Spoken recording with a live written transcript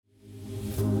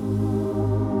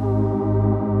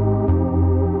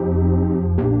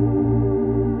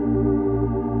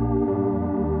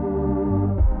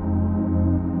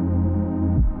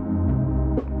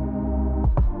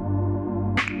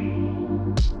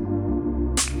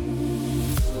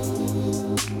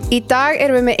Í dag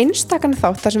erum við með einstakan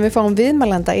þátt þar sem við fáum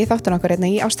viðmælanda í þáttun okkar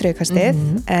í ástríðukastið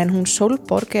en hún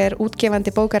Sólborg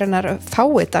útgefandi bókarinnar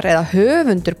Fávitar eða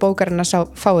höfundur bókarinnar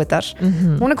Fávitar.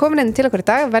 Hún komin inn til okkur í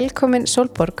dag. Velkomin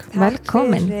Sólborg.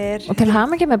 Velkomin. Og til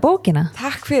hamingju með bókina.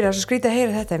 Takk fyrir að svo skrítið að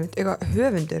heyra þetta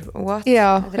höfundur. What?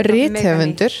 Já,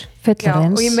 rithöfundur.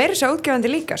 Fullorðins. Og ég meiri svo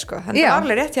útgefandi líka sko. Þannig að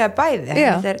alveg rétt hjá bæði.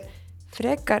 Þetta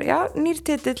frekar, nýr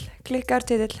titill, klikkar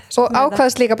titill. Og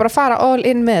ákvaðast líka bara að fara all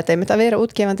in með þetta, að vera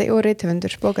útgefandi og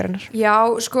rithöfundur bókarinnar. Já,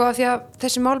 sko, því að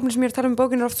þessi málefni sem ég er að tala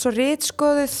bókinu er oft svo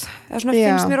ritskoðuð, eða svona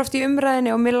finnst mér oft í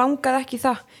umræðinni og mér langaði ekki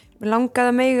það. Mér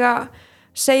langaði að mega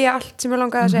segja allt sem ég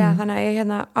langaði að segja, þannig að ég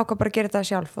ákvað bara að gera þetta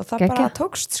sjálf og það bara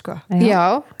tókst, sko. Já,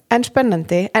 en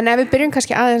spennandi. En ef við byrjum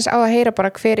kannski aðeins á að heyra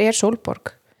bara hver er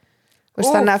Sólborg?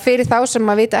 Þannig að fyrir þá sem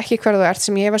að vita ekki hver þú ert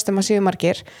sem ég efast að séu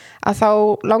margir að þá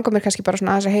langar mér kannski bara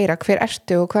svona aðeins að heyra hver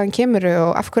ertu og hvaðan kemurðu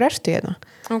og af hverju ertu hérna?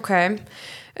 Ok,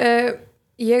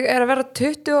 ég er að vera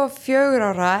 24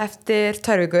 ára eftir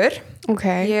 2 vikur.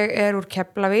 Okay. Ég er úr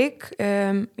Keflavík,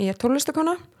 ég er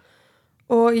tónlistakona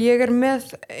og ég er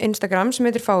með Instagram sem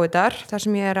heitir Fávitar þar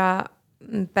sem ég er að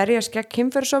berjast gegn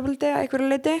kynferðisofbeldi að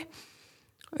einhverju leyti.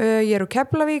 Ég er úr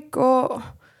Keflavík og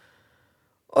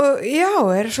já,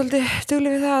 er svolítið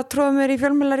dugleg við það að tróða mér í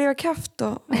fjölmiðla rífa kjaft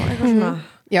og eitthvað svona.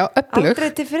 Já, öflug.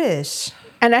 Aldrei til friðis.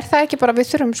 En er það ekki bara við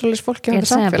þurfum svolítið fólki á þetta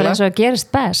samfélag? Ég segja bara eins og gerist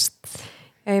best.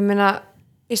 Ég meina,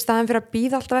 í staðin fyrir að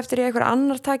bíða alltaf eftir í einhver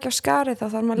annar taki af skari þá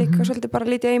þarf maður líka svolítið bara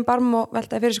að lítið eigin barm og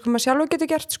veltaði fyrir sig hvað maður sjálfur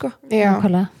getur gert, sko. Já,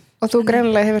 og þú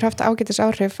greinilega hefur haft ágætis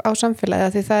áhrif á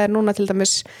samfélagið því það er núna til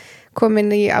dæmis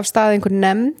komin í af stað einhver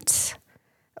nefnd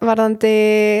varðandi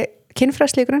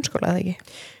kynfræðslu í grunnskóla, eða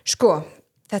ekki? Sko,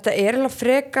 þetta er alveg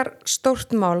frekar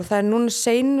stórt mál. Það er núna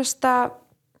seinasta,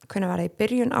 hvernig var það í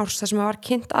byrjun árs, það sem var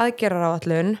kynnt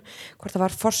aðgerðaráætlun, hvort það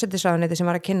var forsætisráðuneyti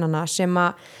sem var að kynna hana, sem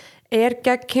er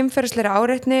gegn kynferðislegri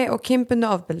áreitni og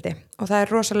kynbundnu ofbeldi. Og það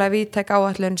er rosalega víðtæk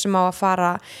áætlun sem á að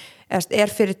fara,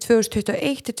 er fyrir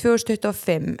 2021 til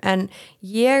 2025. En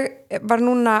ég var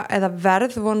núna, eða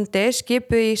verðvondi,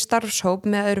 skipuð í starfshóp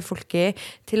með öðru fólki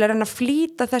til að reyna að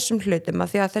flýta þessum hlutum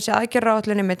af því að þessi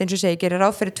aðgerðaráætlun eins og segi gerir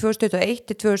ráð fyrir 2021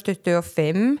 til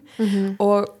 2025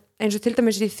 og eins og til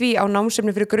dæmis í því á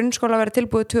námsefni fyrir grunnskóla að vera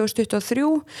tilbúið 2023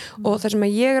 og það sem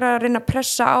ég er að reyna að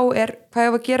pressa á er hvað ég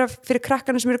á að gera fyrir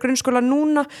krakkarna sem eru grunnskóla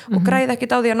núna og græða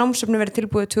ekkert á því að námsefni verið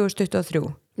tilbúið 2023.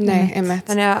 Nei, einmitt.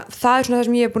 Þannig að það er svona það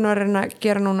sem ég er búin að reyna að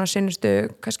gera núna seinustu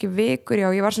kannski vikur,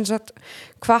 ég var sem sagt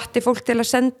hvatti fólk til að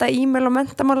senda e-mail og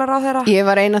menntamálaráðherra. Ég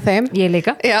var ein af þeim. Ég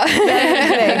líka. Já.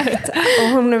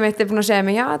 Og hún mitt er búin að segja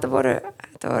mig, já,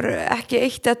 þetta voru ekki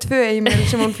 1 eða 2 e-mail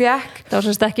sem hún fékk. Það var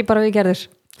semst ekki bara við gerður.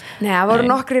 Nei, það voru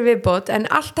nokkri viðbót, en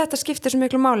allt þetta skiptir svo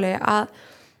miklu máli að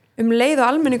leið og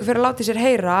almenningu fyrir að láta sér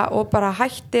heyra og bara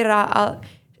hættir að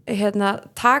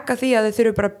taka því að þau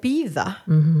þurfu bara að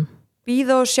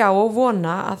bíða og sjá og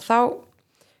vona að þá,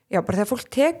 já, bara þegar fólk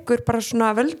tekur bara svona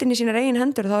völdin í sínar eigin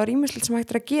hendur þá er ýmislegt sem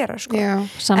hægt að gera, sko. Já,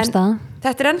 samstæða. En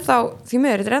þetta er ennþá, því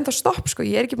miður, þetta er ennþá stopp, sko,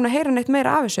 ég er ekki búin að heyra neitt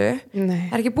meira af þessu. Nei.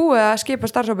 Það er ekki búið að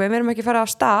skipa starfshópi, við erum ekki farið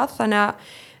af stað, þannig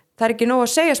að það er ekki nóg að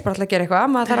segjast bara alltaf að gera eitthvað,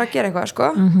 maður þarf að gera eitthvað, sko.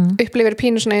 Upplifir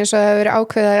pínu svona eins og það hefur verið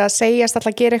ákveðið að segjast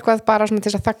alltaf að gera eitthvað bara svona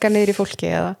til að þakka niður í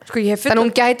fólki eða. Sko, þannig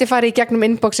hún gæti farið í gegnum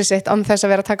inboxið sitt án þess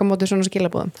að vera að taka móti svona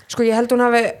skilabúðum. Sko, ég held hún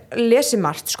hafi lesið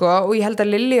margt, sko, og ég held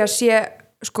að Lilja sé,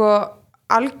 sko,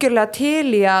 algjörlega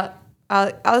til í að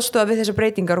aðstoða við þessar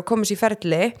breytingar og koma sér í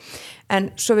ferli,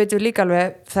 en svo veitum við líka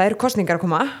alveg, það eru kosningar að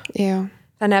koma. Já.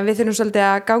 Þannig að við þurfum svolítið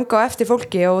að ganga á eftir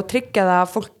fólki og tryggja það að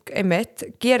fólk einmitt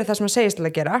gerir það sem það segist til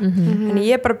að gera. Þannig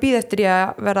ég er bara að bíða eftir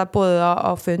að verða boðið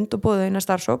á fund og boðið inn að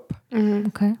starfshóp.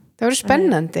 Okay. Það verður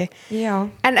spennandi. Já.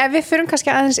 En ef við förum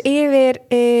kannski aðeins yfir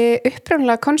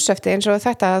upprunalega konsepti eins og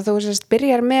þetta að þú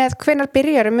hvenær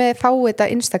byrjar með Fávita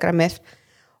Instagramið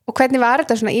og hvernig var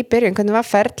þetta svona í byrjun, hvernig var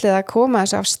ferlið að koma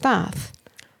þessu af stað?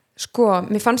 Sko,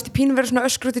 mér fannst í pínu vera svona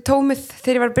öskrut í tómið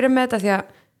þegar ég var að byrja með þetta því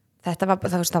að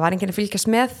það var enginn að fylgjast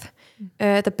með.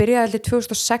 Þetta byrjaði allir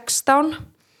 2016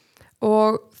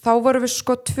 og þá vorum við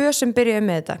sko 2 sem byrjaði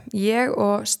með þetta. Ég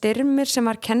og Styrmir sem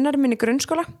var kennari minn í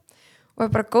grunnskóla og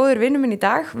er bara góður vinur minn í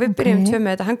dag. Við byrjum 2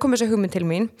 með þetta, hann kom þessu hugmynd til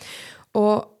mín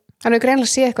og hann hefur greinlega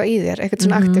séð eitthvað í þér, eitthvað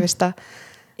svona aktivista.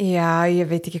 Já, ég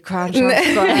veit ekki hvað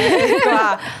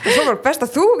svo var best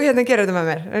að þú gerir þetta með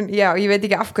mér en já, ég veit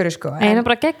ekki af hverju sko Einu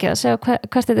bara geggja að segja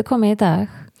hvert þetta er komið í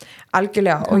dag.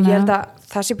 Algjörlega, og ég held að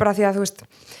það sé bara því að þú veist,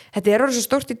 þetta er orðið svo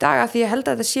stórt í dag að því ég held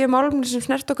að þetta séu málefni sem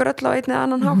snert okkur öll á einn eða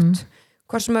annan hátt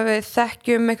hvort sem við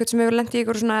þekkjum eitthvað sem hefur lent í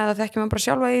ykkur svona eða þekkjum bara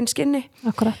sjálfa í einn skinni.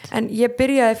 Akkurat. En ég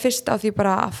byrjaði fyrst á því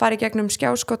bara að fara í gegnum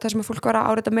skjáskot þar sem að fólk var að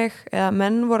árita mig eða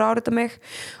menn voru að árita mig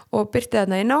og byrti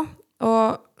þarna inn á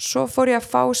og svo fór ég að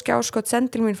fá skjáskot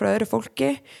sendil mín frá öðru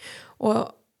fólki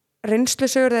og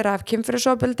reynslusögur þeirra af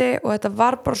kynferðisofbeldi og þetta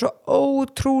var bara svo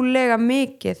ótrúlega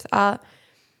mikið að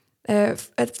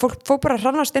fólk fór bara að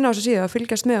hrannast inn á þessu síðu og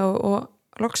fylgjast með og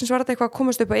loksins var þetta eitthvað að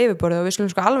komast upp á yfirborðið og við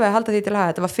skulum sko alveg að halda því til að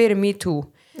þetta var fyrir Me Too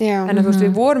en að þú veist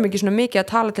við vorum ekki svona mikið að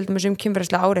tala til dæmis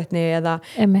kynferðislega áreitni eða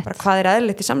bara hvað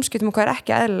eðlilegt í samskiptum og hvað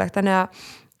ekki eðlilegt þannig að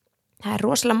það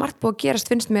rosalega margt búið að gerast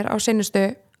finnst mér á seinustu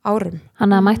árum.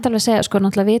 Þannig að mætti alveg segja sko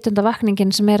náttúrulega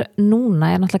vitundavakningin sem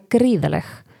núna náttúrulega gríðaleg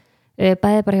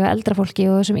bæði bara hjá eldra fólki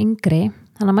og þessum yngri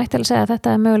þannig að mætti alveg segja að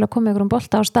þetta mögulega komið ykkur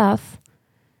bolta á stað.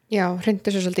 Já,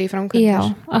 hrindu svo svolítið í framkvæmdir. Já,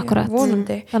 akkurat.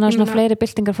 Vonandi. Þannig að svona fleiri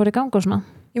byltingar fór í gang og svona.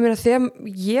 Ég meina þegar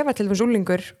ég var til dæmis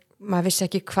úlingur, maður vissi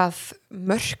ekki hvað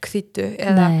mörk þýddu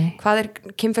eða hvað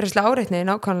kynferðislega áreitni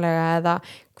nákvæmlega eða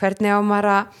hvernig á maður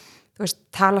að þú veist,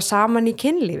 tala saman í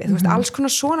kynlífi. Þú veist, alls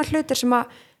konar svona hlutir sem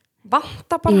að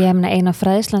vanta bara. Ég meina eina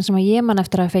fræðslan sem að ég man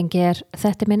eftir að fengi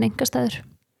þetta minn engastæður.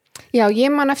 Já,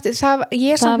 ég man eftir samt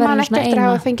man eftir að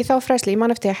hafa fengið þá fræðslu, ég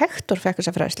man eftir að Hektor fekk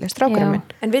þessa fræðslu, strákurinn minn.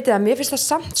 En vitið að mér finnst það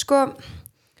samt sko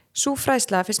sú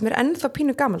fræðsla finnst mér ennþá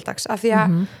pínu gamaldags af því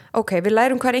að, ok, við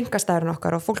lærum hvað er engastæðurinn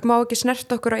okkar og fólk má ekki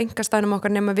snert okkur á engastæðunum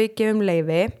okkar nema við gefum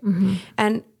leyfi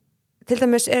en til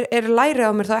dæmis er lærið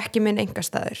á mér þá ekki minn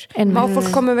engastæður má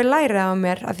fólk koma við lærið á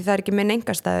mér af því það er ekki minn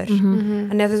engastæður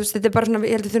þannig að þú veist, þetta er bara svona,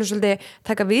 ég held að þurfum svolítið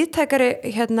taka viðtækari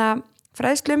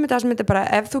fræðslu þetta sem þetta bara,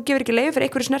 ef þú gefur ekki leyfi fyrir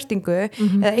einhverju snertingu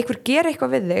eða einhver gera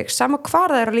eitthvað við þig sama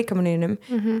hvar það er á líkamanninum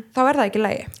þá er það ekki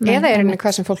lagi. Eða er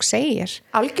hvað sem fólk segir.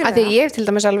 Algjörlega. Af því ég til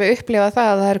dæmis alveg upplifað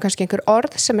það að það eru kannski einhver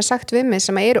orð sem er sagt við mig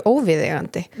sem eru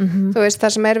óviðeigandi. Þú veist,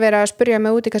 það sem er verið að spyrja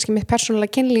mig út í kannski mitt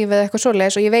persónulega kynlíf eða eitthvað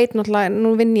svoleiðis og ég veit náttúrulega,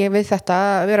 nú vinn ég við þetta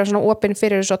að vera svona opin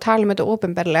fyrir þessu og tala um þetta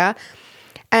opinberlega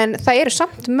en það eru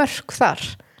samt mörk þar.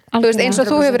 Þú veist, eins og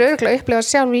þú hefur örugglega upplifað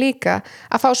sjálf líka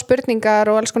að fá spurningar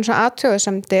og alls konar svona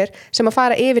athugasemdir sem að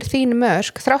fara yfir þín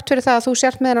mörk þrátt fyrir það að þú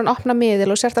sért með hann opna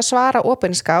miðil og sért að svara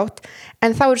opinskátt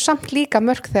en þá eru samt líka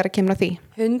mörk þegar að kemur að því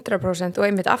 100% og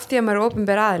einmitt af því að maður er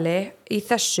opinber aðili í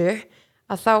þessu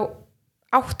að þá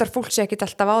áttar fólk sig ekkert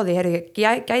alltaf á því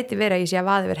gæti verið að ég sé að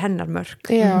vaða yfir hennar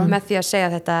mörk með því að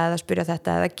segja þetta eða spyrja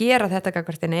þetta eða gera þetta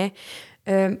gagnvart henni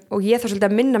og ég þarf svolítið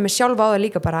að minna mig sjálf á það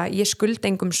líka bara ég skulda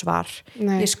engum svar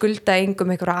ég skulda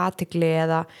engum einhverja athygli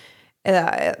eða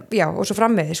já og svo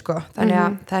framvegði sko þannig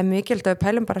að það er mikilvægt að við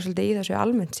pælum bara svolítið í þessu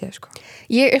almennt séð sko.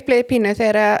 Ég upplifði pínu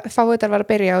þegar Fávitar var að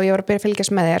byrja og ég var að byrja að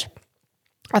fylgjast með þér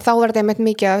að þá var þetta einmitt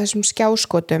mikið af þessum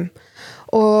skjáskotum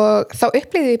og þá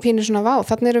upplifði ég pínu svona vá,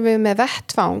 þannig erum við með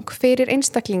vettvang fyrir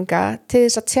einstaklinga til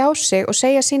þess að tjá sig og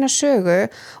segja sína sögu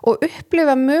og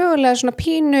upplifa mögulega svona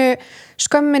pínu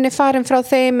skömminni farin frá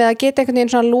þeim eða geta einhvern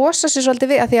veginn svona losa sig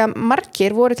svolítið við að því að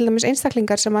margir voru til dæmis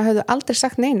einstaklingar sem að höfðu aldrei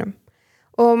sagt neinum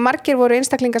og margir voru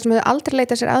einstaklingar sem höfðu aldrei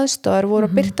leitað sér aðstoðar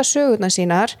voru að birta sögurnar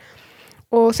sínar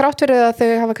og þrátt fyrir að þau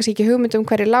hafa kannski ekki hugmynd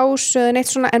hverju lásu eða neitt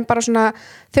svona en bara svona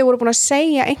þau voru búin að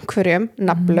segja einhverjum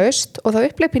nafnlaust og það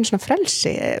upplifði pínu svona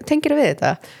frelsi tengir við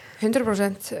þetta?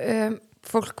 100%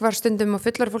 fólk var stundum og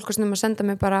fullar fólk var stundum að senda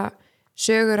mig bara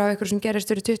sögur af einhverju sem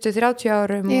gerist fyrir 20-30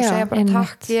 árum og segja bara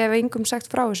takk, ég hef engum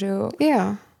sagt frá þessu og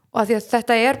að því að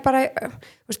þetta er bara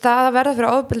það að verða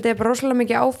fyrir ofbeldi er bara rosalega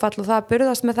mikið áfall og það að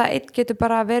burðast með það eitt getur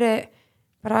bara verið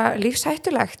bara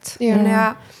lífshættulegt þannig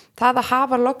að það að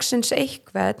hafa loksins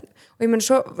eitthvað og ég menn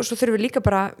svo þurfum við líka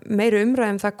bara meiri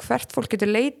umræðum það hvert fólk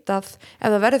getur leitað ef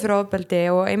það verður fyrir ofbeldi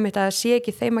og einmitt að það sé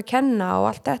ekki þeim að kenna og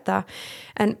allt þetta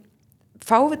en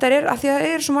Fávitar er, af því að það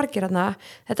eru svo margir þarna,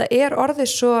 þetta er orðið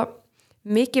svo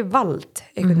mikið vald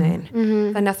einhvern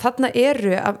veginn þannig að þarna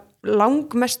eru að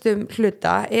langmestum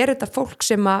hluta er þetta fólk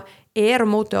sem að er á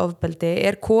móti ofbeldi,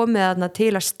 er komið þarna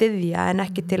til að styðja en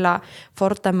ekki til að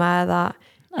fordæma eða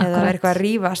vera eitthvað að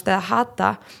rífast eða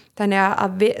hata þannig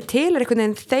að til er einhvern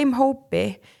veginn þeim hópi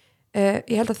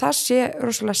ég held að það sé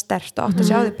rosalega sterkt og átt að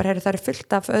sjá því bara það er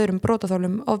fullt af öðrum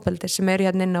brotaþólum ofbeldi sem eru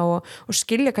hérna inn og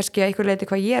skilja kannski að einhver leiti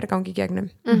hvað ég er gangi í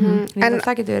gegnum en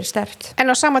það getur verið sterkt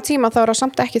en á sama tíma þá er það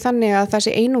samt ekki þannig að það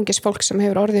sé einungis fólk sem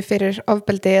hefur orðið fyrir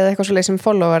ofbeldi eða eitthvað svoleið sem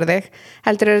followar þig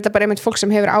heldur er þetta bara einmitt fólk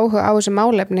sem hefur áhuga á þessu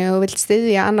málefni og vil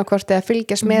styðja annarkvort eða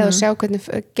fylgjast með og sjá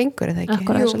hvernig gengur það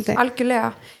ekki Jú,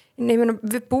 algjörlega Nei, mena,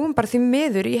 við búum bara því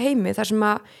miður í heimi þar sem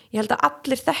að ég held að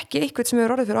allir þekki eitthvað sem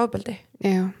hefur orðið fyrir ofbeldi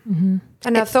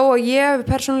þannig að þó að ég hef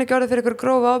persónulega orðið fyrir eitthvað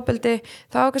grófa ofbeldi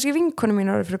þá er kannski vinkonu mín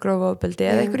orðið fyrir grófa ofbeldi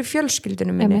eða eitthvað í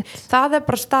fjölskyldunum minni það er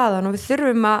bara staðan og við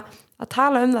þurfum að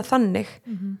tala um það þannig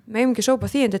meðum ekki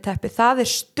sópa því undir teppi, það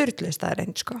er sturgluð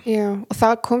staðreind sko. Já, og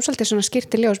það kom svolítið svona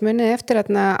skýrt í ljós munið eftir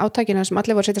átakina sem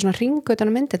allir voru að setja svona ringu utan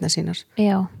á myndirna sínar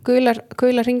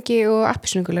gula ringi og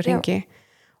appelsínugula ringi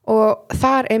og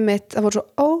þar einmitt, það voru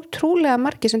svo ótrúlega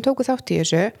margir sem tóku þátt í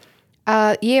þessu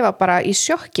að ég var bara í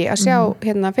sjokki að sjá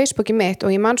hérna Facebooki mitt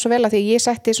og ég man svo vel að því ég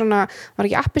setti svona, var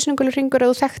ekki appisnugulur hringur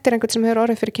eða þú þekktir einhvern sem hefur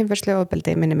orðið fyrir kynferðislega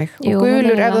ofbeldi minni mig og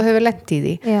gulur ef þú hefur lent í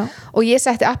því og ég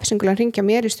setti appisnugulan hringja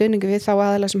mér í stuðningu við þá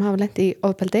aðeila sem hafa lent í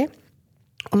ofbeldi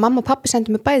og mamma og pappi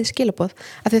sendu mig bæði skilaboð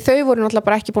af því þau voru náttúrulega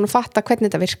bara ekki búin að fatta hvernig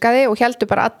þetta virkaði og heldur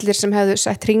bara allir sem hefðu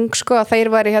sett hring sko að þeir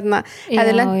væri hérna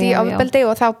hefðu lent í ofbeldi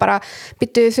og þá bara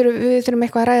við þurfum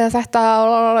eitthvað að ræða þetta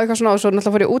og eitthvað svona og svo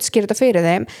náttúrulega fór ég útskýra þetta fyrir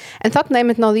þeim en þarna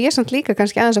einmitt náði ég samt líka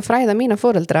kannski aðeins að fræða mína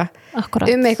foreldra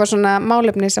eitthvað svona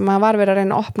málefni sem að var verið að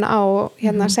reyna að opna á og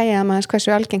hérna segja þeim aðeins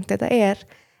hversu algengt þetta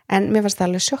en mér fannst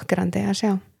það alveg sjokkerandi að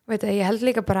sjá. Veit ég held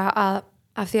líka bara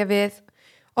að því að við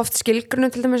oft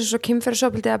skilgrunum til dæmis eins og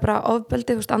kynferðisofbeldi eða bara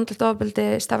ofbeldi, andlegt ofbeldi,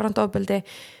 stafrænt ofbeldi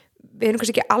við erum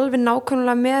kannski ekki alveg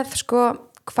nákvæmlega með sko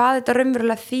hvað þetta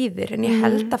raunverulega þýðir en ég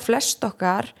held að flest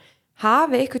okkar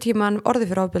hafi einhvern tímann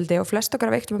orðið fyrir ofbeldi og flest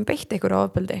okkar hafi einhvern tímann beitt einhverju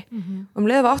ofbeldi og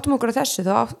leðum við áttum okkur á þessu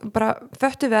þá bara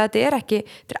föttum við að þetta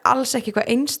er alls ekki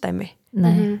eitthvað einstæmi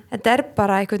þetta er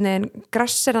bara einhvern veginn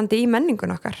grasserandi í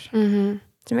menningun okkar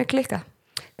sem klikkað.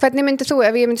 Hvernig myndir þú,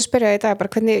 ef ég myndi spyrja í dag bara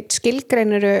hvernig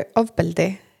skilgreiniru ofbeldi?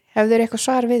 Hefur þér eitthvað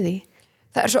svar við því?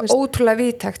 Það er svo ótrúlega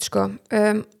víðtækt sko.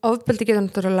 Ofbeldi getur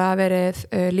náttúrulega verið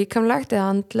líkamlegt eða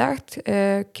andlegt,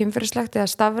 kynferðislegt eða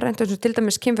stafrænt og til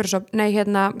dæmis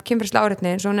kynferðislega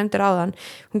áreitni eins og hún nefndir áðan.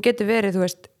 Hún getur verið,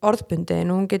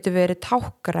 orðbundin og hún getur verið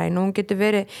tákgræn og hún getur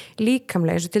verið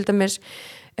líkamleg eins og til dæmis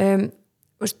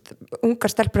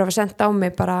ungar stelpur hafa sendt á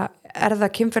mig bara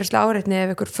það kynferðislega áreitni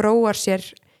ef ykkur fróar sér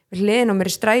hliðin á mér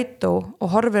í strætó og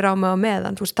horfir á mig á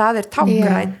meðan, það er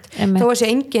tákgrænt þó að sé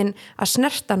enginn að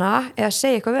snerta hana eða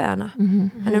segja eitthvað við hana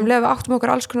en leið við áttum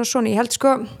okkur alls konar svona, ég held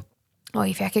sko og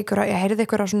ég heyrði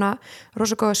ykkur á svona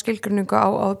rosa góða skilgreiningu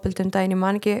á ofbeldum daginn, ég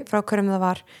man ekki frá hverjum það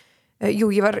var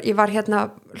ég var hérna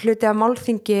hluti af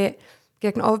málþingi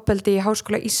gegn ofbeldi í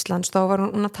Háskóla Íslands, þá var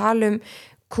hún að tala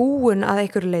kúgun að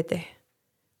einhverju leyti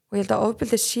og ég held að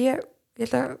ofbeldi ég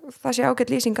held að það sé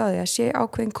ágætt lýsing á því að sé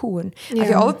ákveðin kúgun af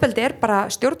því ofbeldi er bara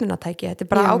stjórnunatæki þetta er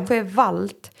bara ákveðið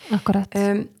vald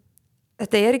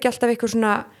þetta er ekki alltaf eitthvað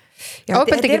svona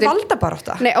þetta er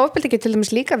valdabarátta ofbeldi getur til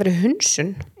dæmis líka verið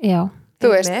hunsun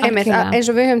þú veist, eins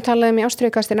og við höfum talað í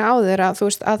ástríðukastinu áður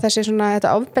að þessi svona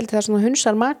þetta ofbeldi það svona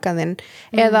hunsar makaðinn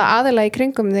eða aðila í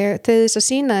kringum þig til þess að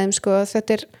sína þeim sko,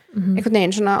 þetta er einhvern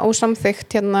veginn svona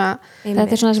ósamþykkt þetta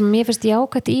er svona sem mér finnst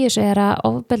jákvætt í þessu er að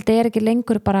ofbeldi er ekki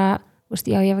lengur bara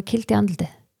ég var kilt í andlitið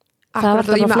það var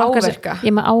ég með áverka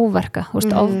ég með áverka,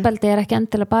 ofbeldi er ekki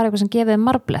endilega bara eitthvað sem gefið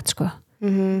marblett sko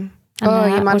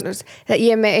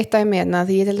ég er með eitt dæmi hérna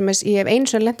því ég hef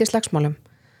eins og lent í slagsmálum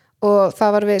og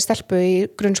það var við stelpu í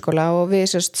grunnskóla og við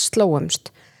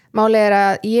slóumst málið er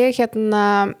að ég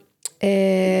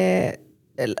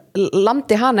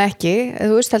lamdi hana ekki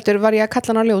heldur var ég að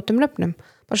kalla hana á ljótum nöfnum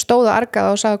bara stóða argað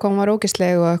og sagði hvað hún var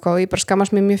ógeðsleg og eitthvað og ég bara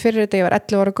skammast mér mjög fyrir þetta, ég var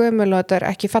 11 ára gömul og þetta er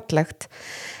ekki fallegt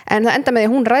en það enda með því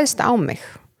að hún ræðst á mig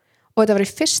og þetta var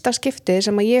í fyrsta skiptið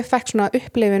sem að ég fekk svona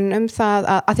upplifun það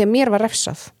að því að mér var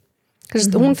refsað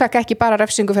hún fekk ekki bara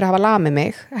refsingu fyrir að hafa lamið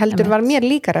mig heldur var mér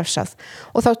líka refsað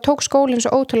og þá tók skólinn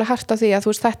svo ótrúlega hart á því að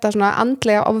þetta svona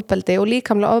andlega ofbeldi og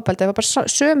líkamlega ofbeldi var bara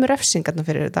sömu refsingarna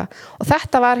fyrir þetta og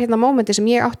þetta var hérna mómenti sem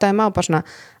ég áttaði mig á bara svona,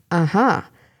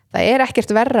 það er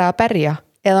ekkert verra að berja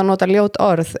eða nota ljót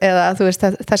orð eða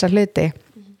þessa hluti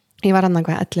ég var annan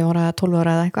 11 ára, 12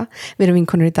 ára eða eitthvað við erum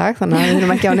vinkonur í dag þannig að við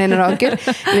erum ekki á neinar ágjur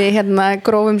við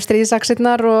grófum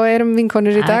stríðsaxirnar og erum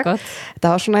vinkonur í dag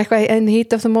þetta var svona eitthvað in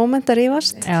heat of the moment að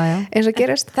rífast eins og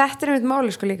gerist þetta er einmitt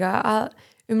máli sko líka að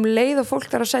leið og fólk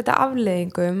þarf að sæta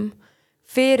afleiðingum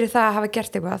fyrir það að hafa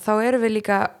gert eitthvað þá erum við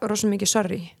líka rosa mikið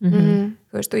sorry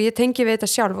og ég tengi við þetta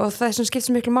sjálf og það er sem skipt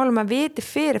svo miklu málum að viti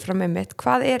fyrirfram einmitt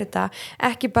hvað er þetta,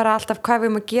 ekki bara alltaf hvað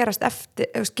við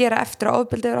gera eftir að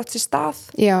ofbeldi er átt sér stað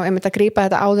einmitt að grípa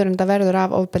þetta áður en það verður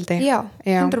af ofbeldi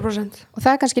 100% og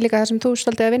það er kannski líka það sem þú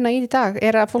stoltið að vinna í dag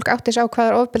er að fólk átti sig á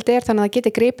hvað ofbeldi er þannig að það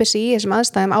geti gripið sig í þessum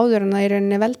aðstæðum áður en það er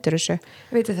rauninni veldur þessu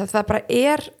það bara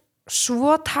er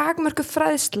svo takmörku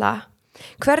fræðsla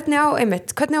hvernig á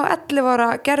 11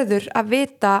 ára Gerður að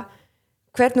vita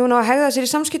hvernig hún á að hegða sér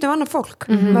í samskiptum við annað fólk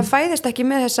maður fæðist ekki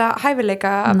með þessa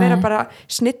hæfileika að vera bara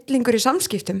snillingur í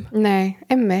samskiptum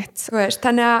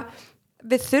þannig að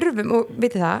við þurfum og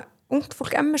vitið það, ungt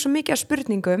fólk með svo mikið af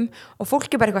spurningum og fólk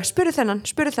er bara eitthvað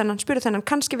spurðu þennan,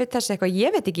 kannski við þessi eitthvað,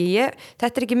 ég veit ekki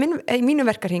þetta er ekki mínu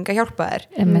verkarhing að hjálpa þér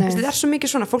þetta er svo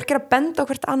mikið svona, fólk er að benda á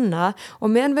hvert annað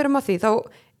og meðan við erum á því þá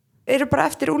eru bara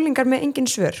eftir úlingar með engin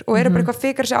svör og eru bara eitthvað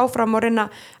fikar sig áfram og reyna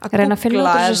að finna út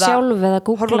þessu sjálf eða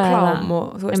horfa klám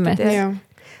og þú veist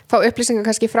fá upplýsingar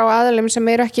kannski frá aðalum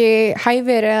sem eru ekki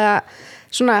hæfir eða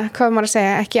svona, hvað maður að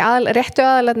segja, ekki réttu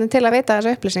aðalarnir til að veita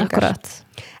þessu upplýsingar. Akkurat.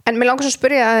 En mér langar svo að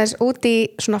spyrja aðeins út í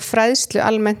svona fræðslu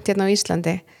almennt hérna á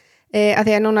Íslandi, að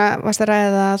því að núna varst að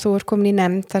ræða að þú ert komin í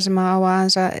nefnd þar sem á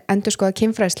að endurskoða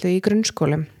kynfræðslu í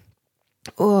grunnskólum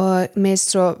og mér er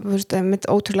svo mitt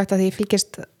ótrúlegt að því ég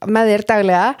fylgist með þér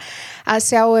daglega að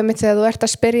sjá mitt þegar þú ert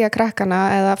að spyrja krakkana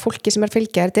eða fólki sem er að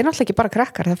fylgja þér, þetta er náttúrulega ekki bara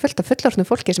krakkar, það er fullt af fullorðnu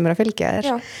fólki sem er að fylgja þér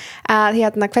að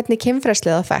hérna hvernig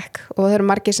kynfræðslu það fekk og það eru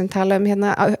margir sem tala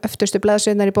hérna öftustu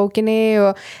blaðsögurnar í bókinni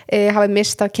og hafið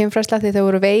mist af kynfræðsla því þau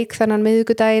voru veik þennan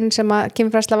miðvikudaginn sem að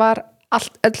kynfræðsla var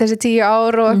öll þessi 10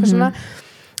 ár og eitthvað svona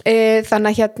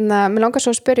þannig að hérna, mér langar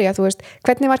svo að spyrja þú veist,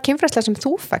 hvernig var kynfræðsla sem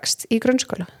þú fékkst í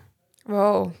grunnskóla?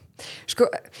 Wow. Sko,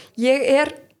 ég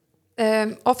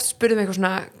oft spurðum eitthvað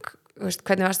svona veist,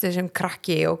 hvernig varst þið sem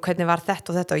krakki og hvernig var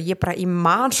þetta og ég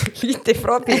man svo lítið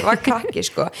frá því ég var krakki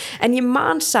sko. En ég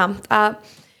man samt að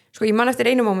sko, ég man eftir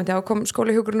einu mómenti að kom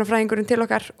skólahjúkrunarfræðingurinn til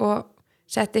okkar og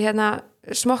setti hérna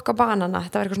smokka banana,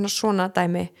 þetta var eitthvað svona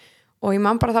dæmi og ég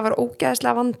man bara að það var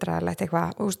ógeðslega vandræðilegt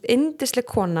eitthvað og yndisleg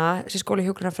kona þessi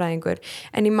skólahjúkrunarfræðingur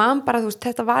en ég man bara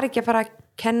þetta var ekki að fara að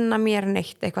kenna mér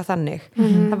neitt eitthvað þannig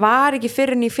það var ekki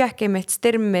fyrir en ég fékk einmitt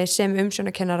styrmi sem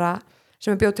umsjónarkennara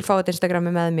sem bjóð til Fávitar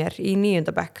Instagrami með mér í 9.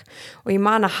 bekk og ég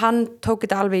man að hann tók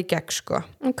þetta alveg í gegn sko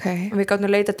og við gátum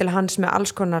að leita til hans með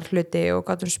alls konar hluti og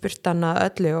gátum spurt hann að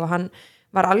öllu og hann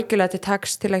var algjörlega til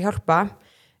taks til að hjálpa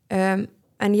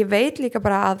en ég veit líka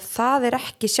bara að það er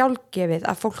ekki sjálfgefið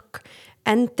að fólk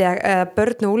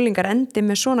börn og úlingar endi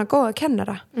með svona góða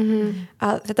kennara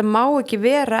að þetta má ekki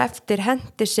vera eftir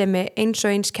hendisemi eins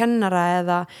og eins kennara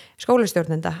eða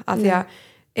skólastjórnenda af því að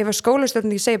ef að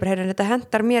skólastjórnandi segir bara þetta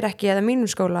hendar mér ekki eða mínum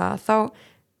skóla þá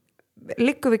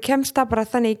liggur við kemst það bara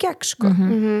þannig í gegn sko.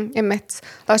 Ég mitt,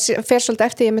 það fer svolítið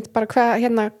eftir ég mitt bara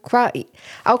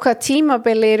á hvaða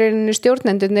tímabili í rauninu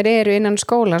stjórnendurnir eru innan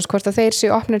skólans, hvort að þeir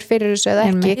séu opnir fyrir þessu eða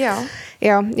ekki.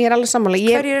 Já, ég er alveg sammála.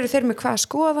 Hverjir eru þeir með hvaða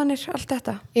skoðanir, allt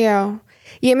þetta? Já,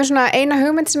 ég er með svona eina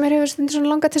hugmynd sem hefur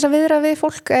svona langað til að viðra við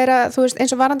fólk er að þú veist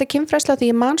eins og varandi kynfræðsla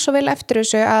því ég man svo vel eftir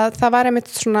þessu að það var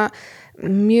einmitt svona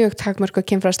mjög takmörkuð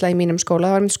kynfræðsla í mínum skóla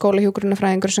það var einmitt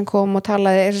skólahjúkrunarfræðingur sem kom og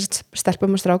talaði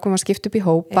stelpum og strákum var skipt upp í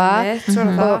hópa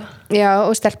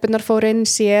og stelpunar fóru inn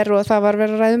sér og það var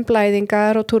verið að ræða um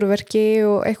blæðingar og túrverki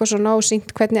og eitthvað svona og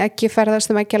sýnt hvernig ekki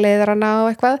ferðast eggjaleiðarana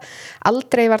og eitthvað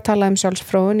aldrei var talað um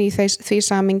sjálfsfróun í því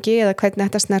samingi eða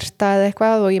hvernig þetta snerta eða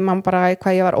eitthvað og ég man bara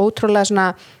hvað ég var ótrúlega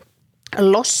svona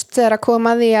lost þegar að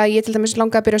koma að því að ég til dæmis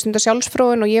langaði að byrja að stunda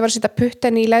sjálfsfróun og ég var að setja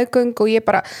putten í leggöng og ég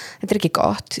bara, þetta er ekki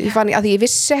gott ég fann að ég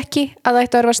vissi ekki að það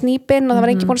ætti að vera snípinn og það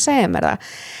var ekki búin að segja mér það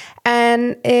en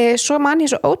svo man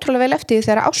ég svo ótrúlega vel eftir því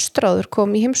þegar ástráður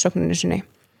kom í heimsókninu sinni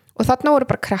og þarna voru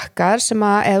bara krakkar sem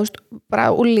að, eða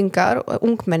bara úlingar og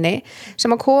ungmenni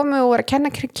sem að komu og voru að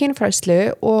kenna kynfræðslu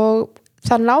og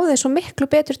það náði svo miklu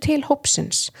betur til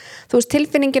hópsins. Þú veist,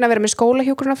 tilfinningin að vera með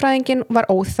skólahjúkrunarfræðingin var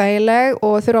óþægileg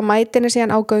og þurfa að mæta henni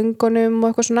síðan á göngunum og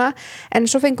eitthvað svona, en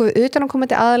svo fengum við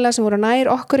utanakomandi aðalega sem voru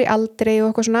nær okkur í aldri og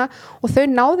eitthvað svona og þau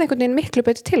náði einhvern veginn miklu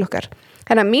betur til okkar.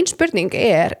 Þannig að mín spurning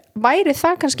væri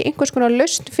það kannski einhvers konar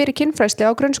lausn fyrir kynfræðslu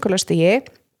á grunnskólastigi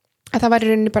að það væri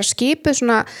rauninni bara skipuð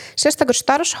svona sérstakur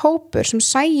starfshópur sem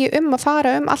sæi að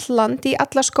fara all land í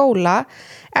alla skóla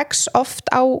x oft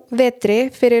á vetri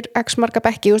fyrir x marga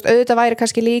bekki, auðvitað væri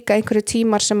kannski líka einhverju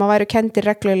tímar sem að væru kendir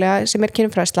reglulega sem er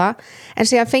kynfræðsla,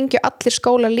 en síðan fengju allir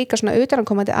skólar líka svona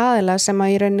utanakomandi aðila sem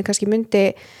að í rauninni kannski myndi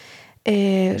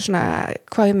svona,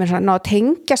 hvað ég meina, ná að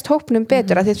tengjast hópnum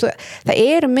betur, af því það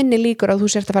eru minni líkur að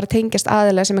þú sért að fara að tengjast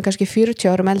aðila sem er kannski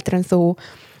 40 árum eldri en þú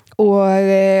og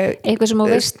eitthvað sem þú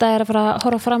veist að fara að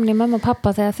horfa fram í mömmu og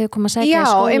pappa þegar þau koma að segja í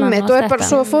skólan einmitt, og bara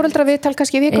svo fóreldra viðtal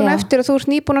kannski vikuna eftir og þú ert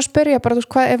nýbúin að spyrja bara,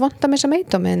 hvað er vont að missa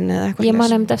meitóminn ég man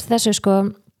nefnd eftir þessu sko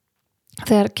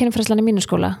þegar kynfræðslan í mínu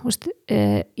skóla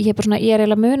ég er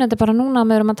eiginlega munandi bara núna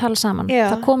að við erum að tala saman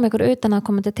það kom ykkur utan að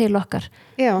komandi til okkar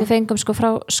við fengum sko frá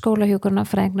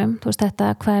skólahjúkrunarfræðingnum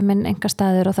þetta, hvað er minn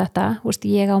engastaður og þetta,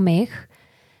 ég á mig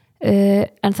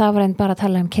en það var einn bara að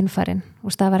tala um kynfærin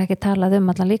það var ekki talað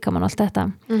um allan líkamann og allt þetta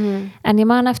en ég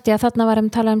man eftir að þarna var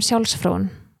talað um sjálfsfróun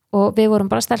og við vorum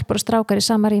bara stelpur og strákar í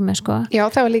sama rými sko. Já,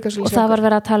 það var líka svo og það var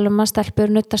verið að tala um að stelpur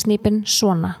nutta snípinn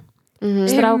svona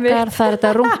strákar, það er þetta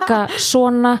að runga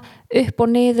svona upp og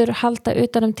niður, halda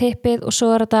utan um tippið og svo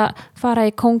er þetta fara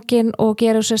í kóngin og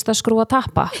gera sérst að skrúa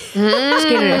tappa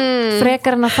skilur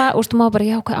frekar en að það, þú má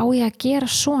bara, hvað á ég að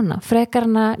gera svona frekar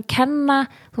en að kenna,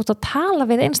 þú ert að tala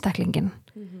við einstaklingin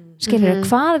skilur,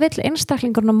 hvað vill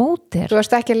einstaklingurinn á móti Þú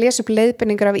varst ekki að lesa upp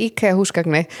leiðbeiningar af IKEA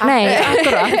húsgagni Nei,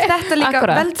 akkurat Þetta líka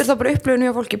Akkurat. veldur þá bara upplifun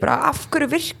hjá fólki bara, af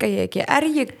hverju virka ég ekki, er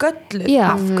ég gölluð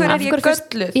af hverju er ég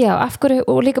gölluð Já, af hverju,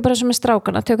 og líka bara sem með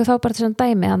strákana tökum þá bara til svona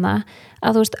dæmi hana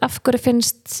að þú veist, af hverju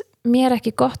finnst mér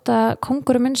ekki gott að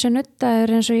kóngurinn minn sem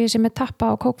nuttaður eins og ég sem er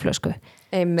tappa á kókflösku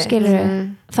skilur,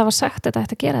 það var sagt að þetta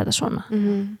ætti að gera þetta svona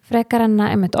frekar en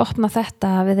að opna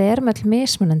þetta við erum öll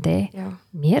mismunandi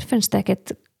mér finnst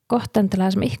ekkit gott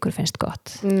endilega sem ykkur finnst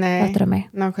gott þetta mig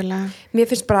nákvæmlega Mér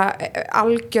finnst bara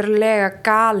algjörlega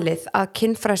galið að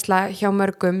kynfræðsla hjá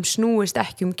mörgum snúist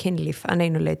ekki kynlíf að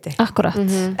neinu leyti Akkurat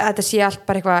Þetta sé allt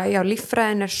bara eitthvað, já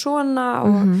líffræðin er svona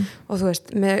og þú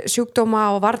veist, með sjúkdóma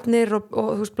og varnir og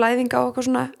þú veist, blæðinga og eitthvað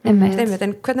svona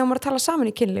en hvernig á maður að tala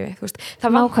saman í kynlífi þú veist,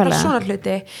 það vantar svona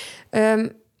hluti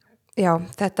Já,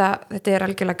 þetta er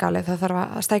algjörlega galið, það þarf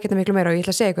að stækja þetta miklu meira og ég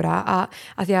ætla að segja ykkur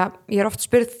að því að ég er oft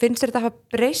spurð, finnst þér þetta að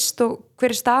hafa breyst og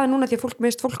hver er staðan núna því að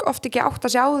fólk oft ekki átt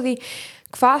að sjá því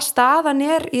hvað staðan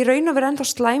er í raun og vera ennþá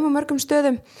slæm á mörgum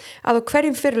stöðum að á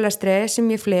hverjum fyrirlestri sem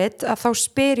ég flytt að þá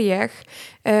spyr ég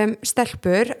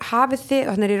stelpur, hafið þið,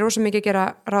 og þannig er ég rosa mikið að gera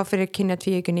ráð fyrir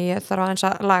kynjatvíhyggju, ég þarf aðeins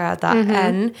að laga þetta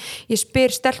en ég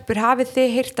spyr stelpur, hafið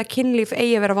þið heyrt að kynlíf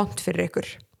eigi að vera vont fyrir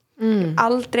ykkur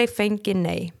aldrei fengi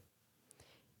nei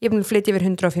Ég er búin að flytja yfir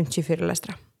 150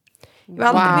 fyrirlestra. Ég hef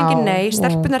aldrei fengið nei,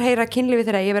 stelpunar heyra að kynlífið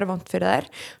þeirra eigi að vera vont fyrir þær.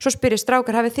 Svo spyr ég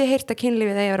strákar, hafið þið heyrt að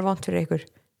kynlífið eigi að vera vont fyrir ykkur?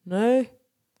 Nei.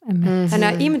 Þannig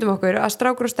að ímyndum okkur að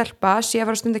strákur og stelpa sé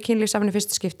að fara að stunda kynlíf saman í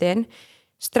fyrsta skiptin.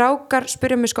 Strákar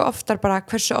spyrja mig sko oftar bara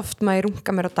hversu oft maður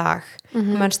runga mér á dag.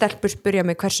 Menn stelpur spyrja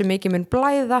mig hversu mikið mun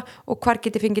blæða og hvar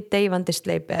geti fengið deyfandi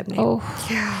sleipiefni.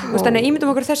 Þannig að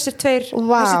ímyndum okkur þessi tvö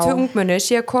ungmennu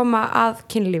sé að koma að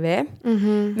kynlífi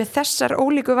með þessar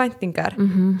ólíku væntingar.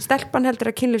 Stelpan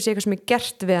heldur að kynlíf sé eitthvað sem er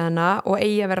gert við hana og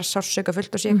eigi að vera sársauka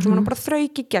fullt og sé eitthvað sem hana bara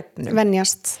þrauki gegnum.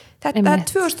 Venjast. Þetta er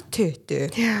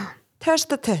 2020.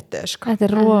 Sko. Þetta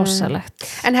er rosalegt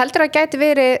En heldur að gæti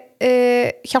verið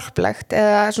hjálplegt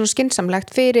eða svona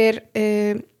skynsamlegt fyrir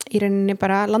í rauninni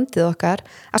bara landið okkar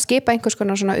að skipa einhvers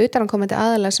konar svona utanakomandi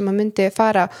aðalega sem að myndi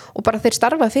fara og bara þeir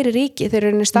starfa fyrir ríki, þeir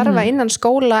rauninni starfa innan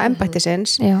skóla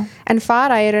embættisins en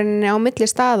fara í rauninni á milli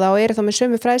staða og eru þá með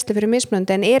sömu fræðslu fyrir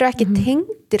mismunandi en eru ekki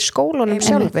tengdir skólunum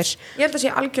sjálfur Ég held að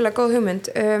sé algjörlega góð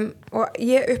hugmynd og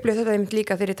ég upplifði þetta einmitt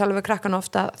líka þegar ég tala við krakkana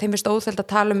ofta þeim finnst óþælt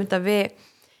að tala þetta við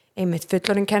einmitt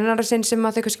fullorðin kennara sinn sem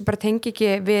að þau kannski bara tengi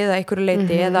ekki við að einhverju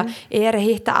leiti eða er að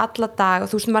hitta alla dag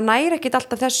og þú veist, maður næri ekkit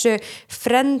alltaf þessu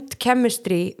friend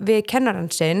chemistry við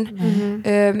kennaran sinn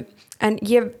en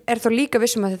ég er þó líka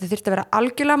vissum að þetta þyrfti að vera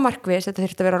algjörlega markviss, þetta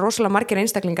þyrfti að vera rosalega margir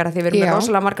einstaklingar að því við erum með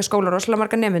rosalega marga skóla, rosalega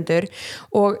marga nemendur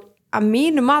og að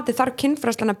mínu mati þarf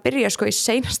kynfræðslan að byrja sko í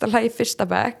seinasta lagi fyrsta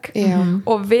bekk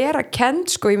og vera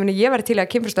kend sko, ég var til að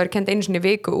kynfræðsla er kend einu sinni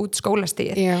viku út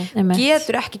skólastíð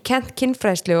getur ekki kent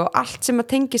kynfræðslu og allt sem að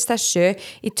tengist þessu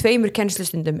í 2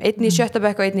 kennslustundum, einn í 7.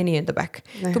 bekk og einn í 9. bekk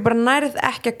þú bara nærið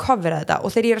ekki að covera þetta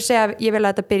og þegar ég er að segja að ég vil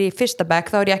að þetta byrja í fyrsta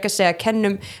bekk þá er ég ekki að segja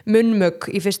kennum munnmugg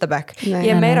í fyrsta bekk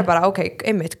ég er meira bara, ok,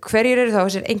 einmitt, hverjir eru þá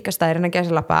þessir engastæðir en að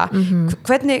gæsa lappa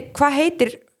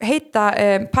hvað heita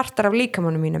partar af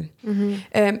líkamannum mínum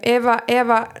ef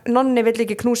að nonni vill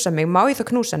ekki knúsa mig, má ég þá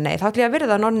knúsa? Nei, þá ætlum ég að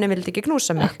virða að nonni vill ekki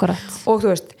knúsa mig og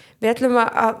þú veist, við ætlum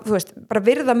að þú veist, bara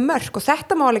virða mörk og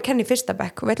þetta má alveg kenna í fyrsta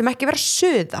bekk og við ætlum ekki vera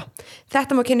suða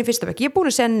þetta má kenna í fyrsta bekk, ég er búin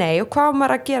að segja nei og hvað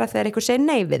maður að gera þegar einhver segir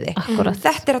nei við þig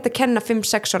þetta er hægt að kenna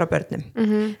 5-6 ára börnum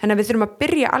þannig að við þurfum að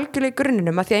byrja algjörlega í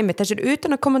grunninum að því að einmitt þessir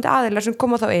utanakomandi aðilar sem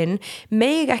koma þá inn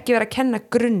megi ekki vera að kenna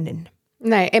grunninn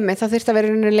Nei, einmitt, það þyrfti að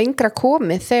vera lengra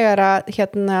komið þegar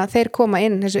að þeir koma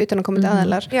inn þessu utanakomandi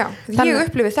aðilar Já, ég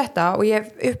upplifið þetta og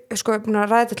ég sko búin að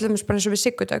ræða til þess bara eins og við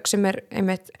Sigurdögg sem er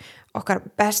einmitt okkar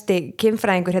besti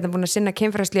kynfræðingur hérna búin að sinna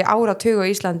kynfræðslu í áratugu á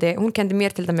Íslandi, hún kendi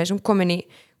mér til dæmis, hún kom inn í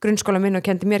grunnskóla minn og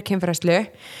kendi mér kynfræðslu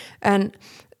en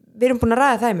við erum búin að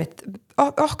ræða það einmitt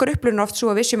okkar upplifin oft svo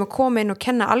að við séum að koma inn og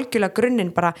kenna algjörlega grunninn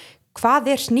bara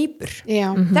hvað er snýpur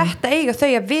þetta eiga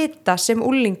þau að vita sem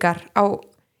úlingar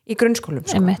í grunnskólum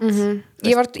sko.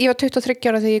 Ég var 23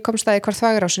 ára þegar ég kom staði hvar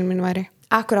þvagrásin mín væri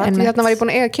Akkurat Þarna var ég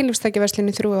búin að eiga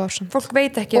kynlífstækjaverslun í 3 ár Fólk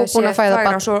veit ekki að sé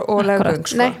þvagrás og leggöng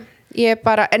sko.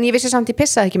 En ég vissi samt ég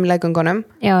pissaði ekki með leggöngunum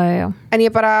en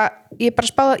ég bara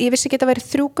spáði, ég vissi ekki að það væri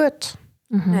 3 gött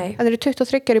Það eru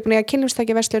 23 ára, ég er búin að eiga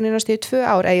kynlífstækjaverslun í næstu 2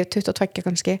 ár, eða 22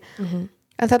 kannski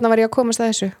en þarna var ég að komast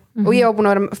að þessu og ég var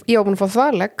búin að fá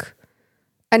þvalegg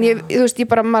en ég, þú veist,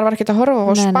 maður var ekki að horfa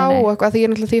og spá og eitthvað, því ég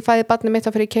náttúrulega því ég fæði barnið mitt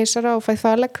að fyrir keisara og fæði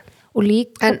þvaleg og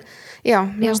líka, en já,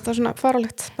 mér finnst það svona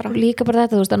faralegt og líka bara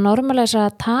þetta, þú veist, að normalega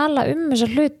að tala þessa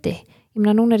hluti, ég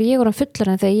meina núna er ég orðin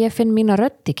fullur en þegar ég finn mína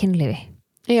rödd í kynlífi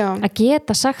að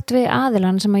geta sagt við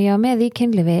aðilann sem að ég var með í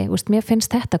kynlífi, mér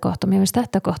finnst þetta gott og mér finnst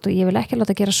þetta gott og ég vil ekki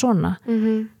láta gera svona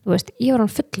ég var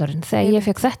hann fullorinn þegar ég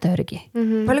fekk þetta öryggi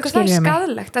það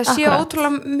skaðlegt að sé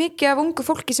ótrúlega mikið af ungu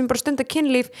fólki sem bara stunda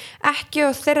kynlíf ekki á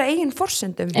þeirra eigin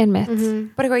forsendum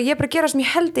bara ég bara gera sem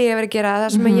ég held ég verið að gera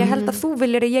það sem ég held að þú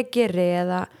viljir að ég geri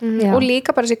eða og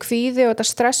líka bara þessi kvíði og þetta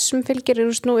stress sem fylgir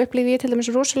nú upplýði ég til dæmis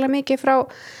rosalega mikið frá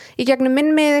í gegnum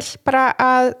minn miðil bara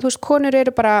að konur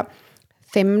eru bara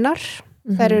feimnar,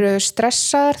 þær eru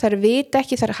stressaðar, þær vita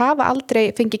ekki, þær hafa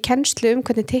aldrei fengið kennslu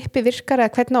hvernig tippi virkar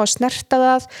eða hvernig á að snerta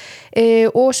það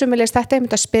og sömulegist þetta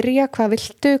einmitt að spyrja hvað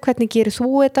viltu, hvernig gerir þú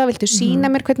þetta, viltu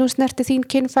sýna mér hvernig þú snerti þín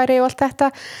kynfæri og allt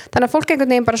þetta, þannig að fólk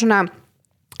einhvern veginn bara svona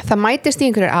það mætist í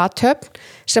einhverjur athöfn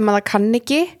sem að það kann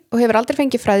ekki og hefur aldrei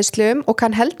fengið fræðslu og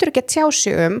kann heldur ekki að tjá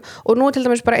sig og nú til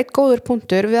dæmis bara eitt góður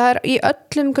punktur við í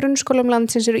öllum grunnskólum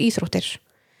landsins eru íþróttir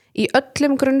í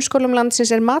öllum grunnskólum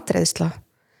landsins matreiðsla.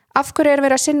 Af hverju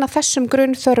verið að sinna þessum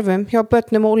grunnþörfum hjá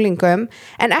börnum og úlingum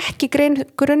en ekki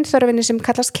grunnþörfinni sem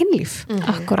kallast kynlíf?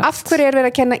 Af hverju verið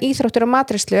að kenna íþróttir og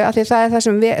matreiðslu af því það það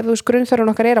sem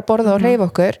grunnþörfun okkar að borða og hreyfa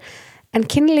okkur en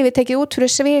kynlífi tekið út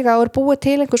fyrir sviga og búið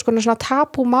til einhvers konar svona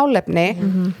tabú málefni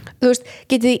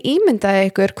getið þið ímyndaði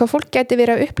ykkur hvað fólk geti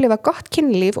verið að upplifa gott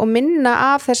kynlíf og minna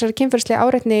af þessari kynferðslega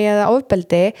áreitni eða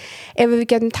ofbeldi ef við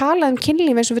getum talað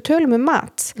kynlíf eins og við tölum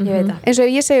mat eins og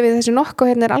ef ég segi við þessi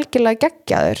nokkuð hérna algjörlega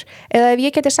geggjaður eða ef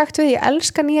ég geti sagt við ég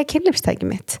elska nýja kynlífstæki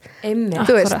mitt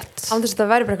án þess að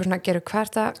það væri bara eitthvað svona að gera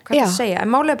hvað það segja,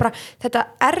 en málega bara þetta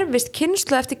erfist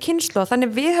kynslóð eftir kynslóð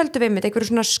þannig við höldum við með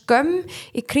einhverju svona skömm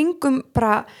í kringum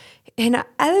bara hérna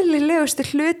eðlilegustu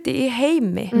hluti í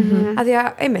heimi að því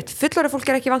að einmitt fullorðið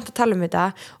fólk ekki vant að tala þetta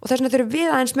og þess vegna þurfum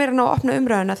við aðeins meira ná að opna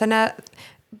umræðuna þannig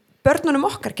að börnunum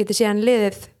okkar geti síðan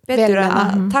liðið betur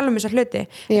að tala þessa hluti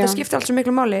þetta skiptir alls svo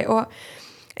miklu máli og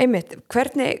einmitt,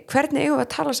 hvernig eigum við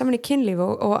að tala saman í kynlífi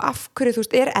og af hverju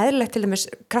er eðlilegt til dæmis,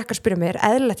 krakkar spyrja mig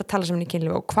eðlilegt að tala saman í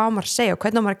kynlífi og hvað maður segja og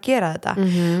hvernig maður að gera þetta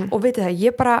og veitir það,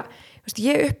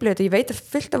 ég upplifir þetta, ég veit að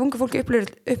fullt af ungu fólki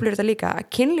upplifir þetta líka, að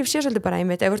kynlíf sé svolítið bara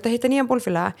einmitt, ef þú ert að hitta nýjan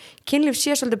bólfélaga kynlíf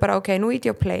sé svolítið bara, ok, nú ít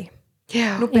ég á play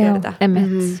nú byrjar þetta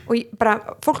og bara,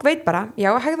 fólk veit bara, ég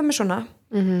á að hegða mig svona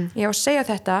ég á að segja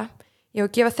þetta ég á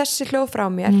að gefa þessi hljóð frá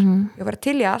mér ég á að vera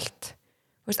til í allt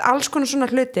alls konar svona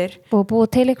hlutir og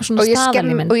búið til eitthvað svona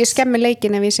staðalímynd og ég skemmi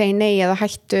leikin ef ég segi nei eða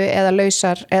hættu eða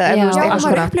lausar eða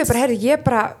maður upplifir bara, herri,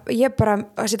 ég bara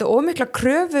að setja ómikla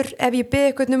kröfur ef ég byrði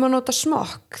eitthvað að nota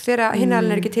smokk þegar hinn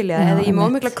alveg ekki til í það eða ég með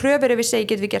ómikla kröfur ef ég segi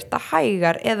getum við gert það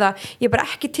hægar eða ég bara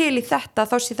ekki til í þetta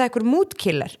þá sé það eitthvað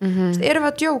mútkiller erum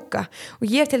við að djóka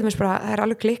og ég til dæmis bara, það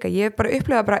alveg klikka ég bara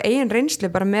upplifa bara eigin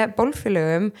reynslu bara með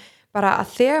bólfélögum bara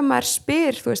að þegar maður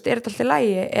spyr er þetta alltaf í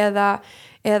lagi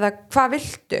eða hvað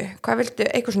viltu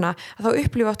eitthvað svona, að þá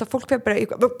upplifa átt að fólk fyrir bara,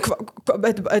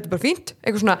 þetta er bara fínt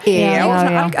eitthvað svona,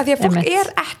 að því að fólk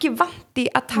er ekki vanti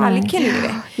að tala í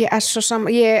kynlífi ég er svo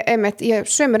saman,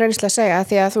 ég sömur reynslega að segja,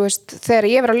 því að þú veist þegar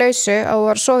ég var að lausu og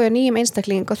var að sofa í nýjum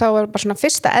einstakling og þá var bara svona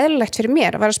fyrsta eðlilegt fyrir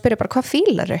mér að vera að spyrja bara hvað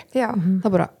fílaru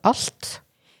það bara allt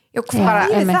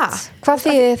hvað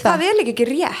þýðir það? Það er líka ekki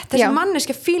rétt, þessi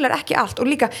manneska fílar ekki allt og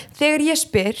líka þegar ég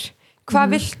spyr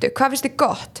hvað viltu, hvað finnst þið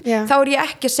gott þá er ég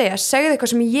ekki að segja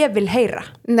eitthvað sem ég vil heyra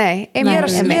ég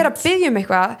er að biðja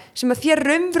eitthvað sem að þér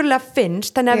raunverulega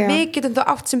finnst þannig að við getum þá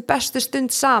átt sem bestu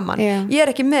stund saman ég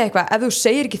er ekki með eitthvað, ef þú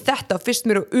segir ekki þetta og fyrst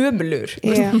mér á ömulur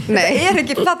það er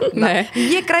ekki þarna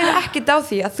ég græði ekkert á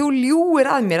því að þú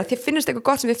ljúir að mér að þér finnst eitthvað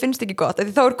gott sem ég finnst ekki gott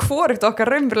því þá er hvorugt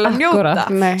okkar raunverulega njóta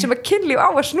sem að kynlíf á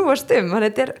að snúast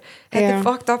þannig þetta er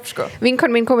fucked up sko.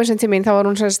 Vinkon mín komið sem til mín, þá var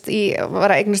hún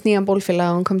var að eignast nýjan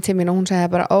bólfélag og hún kom til mín og hún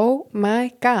sagði bara, oh my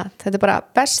god þetta er bara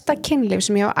besta kynlíf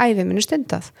sem ég á ævi minni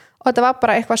stundað og þetta var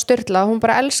bara eitthvað styrla og hún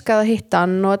bara elskaði að hitta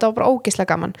hann og þetta var bara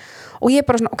ógeðslega gaman og ég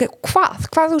bara svona, ok,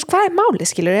 hvað er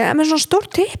málið skilur ég, með svona stór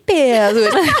tippi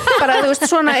eða bara,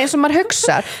 svona eins og maður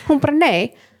hugsar hún bara,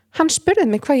 nei, hann spurði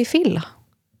mig hvað ég fíla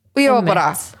og ég var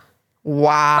bara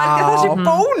wow þessi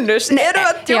bónus, erum við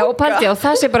að djóka og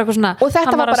það sé bara eitthvað svona og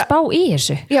hann var að spá í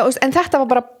þessu en þetta var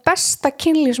bara besta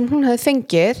kynlíf sem hún hefði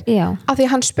fengið af því að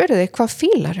hann spurði hvað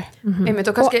fílaru einmitt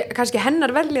og kannski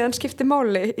hennar velliðan skipti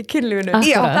máli í kynlífinu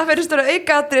það fyrir stóra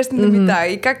auka atriðstundum í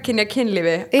dag í gagnkynja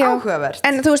kynlífi, áhugavert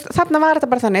en þú veist, þarna var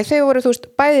þetta bara þannig þau voru, þú veist,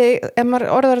 bæði ef maður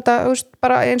orðar þetta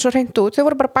bara eins og hreint út, þau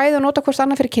voru bara bæði að nota hvort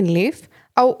annað fyrir kynlíf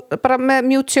bara með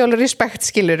mutual respect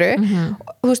skiluru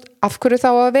þú veist, af hverju þá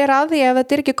að vera að því ef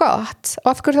þetta ekki gott og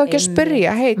af hverju þá ekki að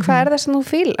spyrja hei, hvað það sem þú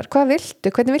fílar, hvað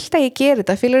viltu hvernig viltu að ég gera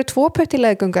þetta, fílar 2 putti í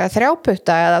leðgöngu eða 3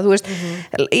 putta eða þú veist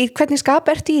hvernig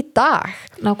skap ertu í dag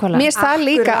nákvæmlega, mér það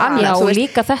líka annað já, og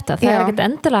líka þetta, það ekkert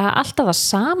endilega alltaf það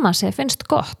sama sem finnst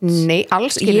gott nei,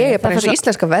 alls, ég bara eins og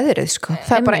íslenska veðrið sko.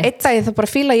 það bara einn daginn, þá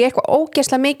bara fíla ég eitthvað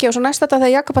ógeðslega mikið og svo næsta dag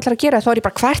þegar Jakob allar að gera þá ég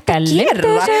bara hvert að gera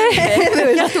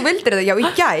já, þú vildir það, já, í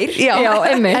gær já,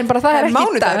 en bara það ekki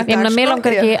í dag ég meina, mér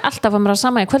langar ekki alltaf að mér að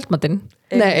sama í kvöldmatinn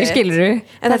skilurðu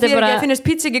en það fyrir ekki að finnast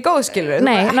pizza ekki góð skilurðu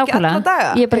nei, nákvæmlega,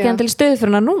 ég er bara ekki til stöðu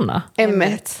fyrir hana núna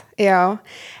einmitt, já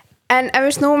en ef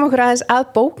við snúum okkur aðeins að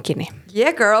bókinni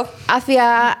yeah girl af því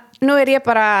að nú er ég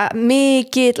bara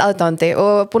mikill aðdáandi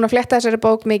og búin að fletta þessari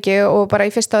bók mikið og bara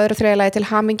í fyrsta öðru þriðja til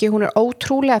hamingju, hún er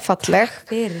ótrúlega falleg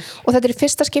og þetta er í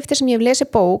fyrsta skipti sem ég hef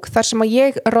lesið bók þar sem að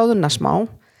ég róðuna smá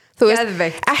þú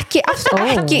veist,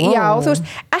 ekki já, þú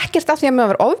veist, ekkert af því að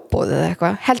mér var ofbóðið eða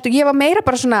eitthvað, heldur, ég var meira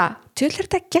bara svona tjóðlega er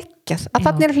þetta geggjað, að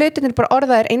þannig er hlutinir bara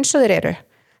orðaðir eins og þeir eru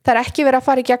það er ekki verið að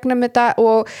fara í gegnum þetta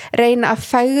og reyna að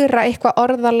færa eitthvað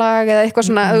orðalag eða eitthvað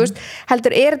svona, þú veist,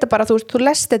 heldur er þetta bara, þú veist, þú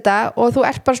lest þetta og þú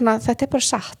ert bara svona, þetta er bara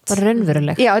satt bara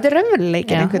raunverulegt, já, þetta er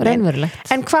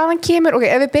raunverulegt en hvaðan kemur, ok,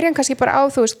 ef við byrjum kannski bara á,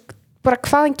 þú veist, bara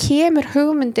hvaðan kemur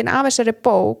hugmyndin af þessari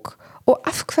bók og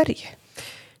af hverju?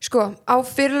 Sko, á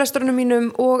fyrirlesturunum mínum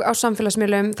og á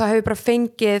samfélagsmiðlum þá hefur bara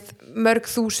fengið mörg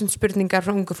þúsund spurningar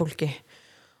frá ungu fólki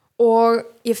og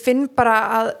ég finn bara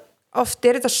að oft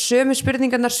er þetta sömu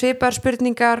spurningarnar, svipaðar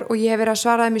spurningar og ég hef verið að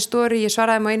svara þeim í story, ég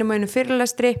svaraði þeim á einum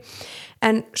fyrirlestri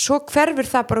en svo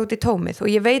hverfur það bara út í tómið og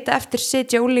ég veit að eftir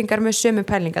sitja úlingar með sömu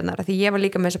pælingarnar því ég var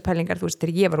líka með þessar pælingar, þú veist,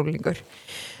 þegar ég var úlingur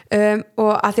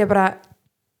og að því að bara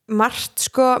margt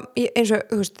sko, eins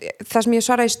og veist, það sem ég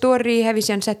svaraði í story hef ég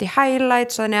síðan sett í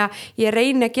highlights, þannig að ég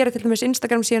reyni að gera til dæmis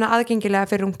Instagram síðan aðgengilega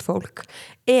fyrir ungt fólk,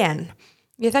 en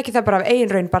ég þekki það bara af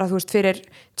eigin raun, bara þú veist fyrir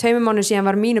 2 mánuð síðan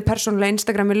var mínu persónulega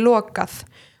Instagrami lokað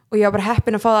og ég var bara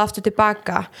heppin að fá það aftur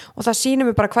tilbaka og það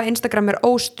sýnir mig bara hvað Instagram er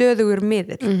óstöðugur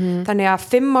miðill, þannig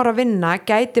að 5 ára vinna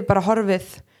gæti bara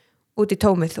horfið út í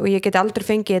tómið og ég geti aldrei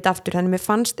fengið þetta aftur, þannig mér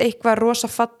fannst eitthvað rosa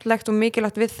fallegt og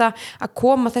mikilvægt við það að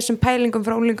koma þessum pælingum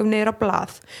frá úlingum niður á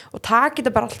blað og taka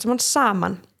þetta bara allt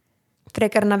saman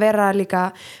frekar en að vera líka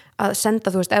að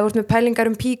senda, þú veist, ef þú ert með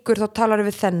pælingar píkur þá talar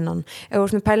við þennan, ef þú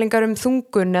ert með pælingar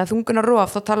þungun eða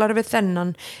þungunarof þá talar við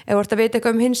þennan, ef þú ert að vita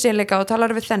eitthvað hinsinleika þá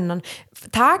talar við þennan,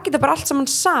 taka þetta bara allt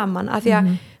saman að því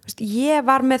að ég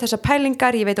var með þessar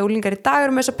pælingar, ég veit að úlingar í dag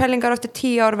eru með þessar pælingar og eftir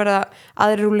 10 ár verða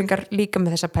aðrir úlingar líka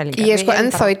með þessar pælingar ég er sko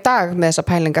ennþá í dag með þessar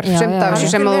pælingar sumt af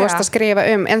þessu sem þú varst að skrifa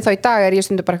ennþá í dag er ég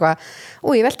stundu bara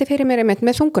eitthvað ég velti fyrir mér einmitt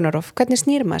með þungunarof, hvernig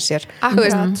snýr maður sér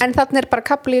en þannig er bara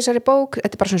kapli í þessari bók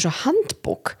þetta er bara svona svo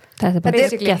handbók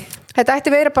þetta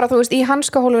ætti vera bara, þú veist, í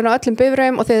hanskahólfinu á öllum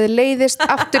bifröðum og þegar þið leiðist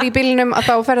aftur í bílnum að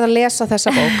þá ferð að lesa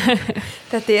þessa bók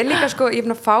þetta er líka sko, ég er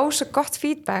búin að fá svo gott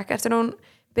feedback eftir að hún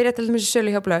byrja til þessi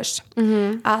sölu hjá Blöss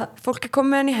að fólk er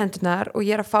komið henni í hendunar og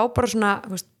ég er að fá bara svona,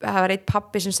 veist, það var einn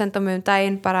pappi sem senda mig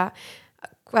daginn bara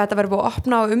hvað þetta verið búið að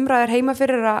opna og umræður heima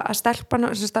fyrir að stelpa,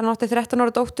 hann átti 13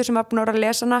 ára dóttur sem var búin að vera að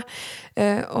lesa hana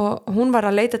og hún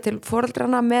var að leita til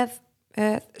foreldrana með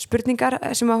spurningar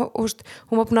sem að,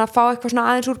 hún var búin að fá eitthvað svona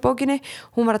aðeins úr bókinni,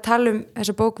 hún var að tala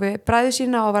þessa bók við bræðu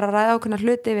sína og var að ræða ákveðna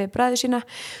hluti við bræðu sína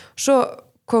svo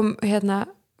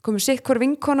komið sitt hver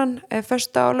vinkonan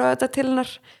första og lögða þetta til hennar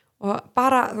og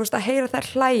bara, þú veist, að heyra þær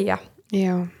hlæja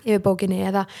yfir bókinni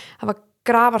eða hafa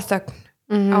grafarþögn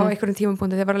á einhverjum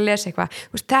tímapunkti þegar ég var að lesa eitthvað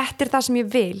veist, þetta er það sem ég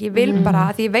vil bara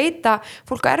að ég veit að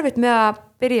fólk er erfitt með að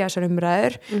byrja þessar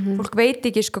umræður fólk veit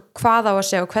ekki sko hvað á að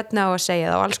segja og hvernig á að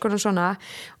segja það og alls konar svona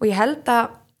og ég held að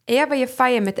ef ég fæ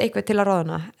mitt eitthvað til að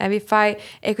róðna ef ég fæ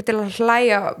eitthvað til að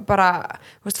hlæja bara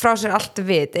veist, frá sér allt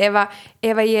við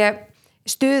ef ég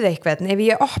stuði eitthvað, ef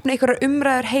ég opna einhverjar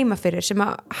umræður heima fyrir sem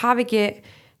að hafi ekki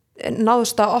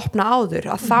náðust að opna áður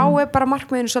að þá er bara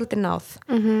markmiðinu svolítið náð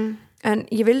en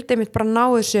ég vildi einmitt bara ná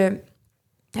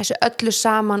þessu öllu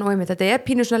saman og einmitt þetta er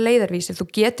pínu svona leiðarvísi þú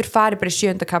getur farið bara í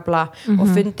 7. kafla og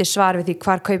fundið svar við því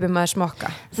hvar kaupir maður smokka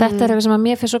þetta er eitthvað sem að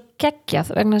mér fyrir svo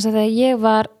geggjað vegna þess að þegar ég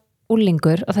var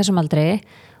úlingur á þessum aldri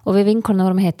og við vinkonuna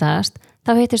vorum að hittast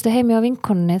þá hittistu heimi á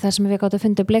vinkonunni þar sem við gáttum að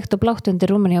fundið bleikt og blátt undir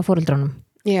rúminni á foreldrunum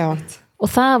og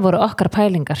það voru okkar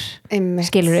pælingar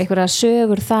skilur, einhverja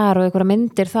sögur þar og einhverja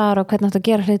myndir þar og hvernig þetta að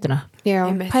gera hlutina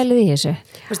pælið í þessu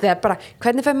það er bara,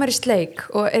 hvernig fær maður í sleik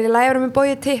og er ég lægur með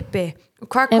bóið tippi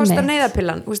Hvað kostar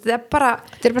neyðarpillan? Þetta er bara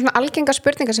svona algengar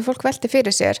spurningar sem fólk velti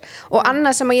fyrir sér og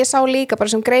annað sem að ég sá líka bara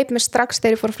sem greip mig strax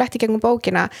þegar ég fór að fletti gegnum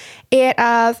bókina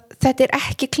að þetta er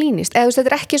ekki klínist eða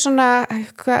þetta er ekki svona,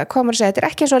 hvað maður segja, þetta er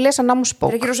ekki eins og að lesa námsbók.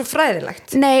 Þetta er ekki rosa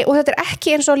fræðilegt. Nei, og þetta er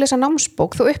ekki eins og að lesa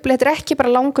námsbók. Þetta er ekki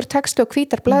bara langur texti og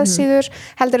hvítar blaðsíður,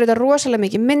 heldur þetta rosalega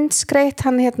mikið myndskreytt,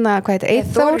 hann hvað heitir,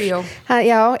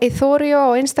 Eithórió á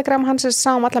Instagram, hann sem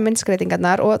sá alla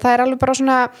myndskreitingarnar og það er alveg bara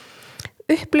svona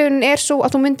upplifunin svo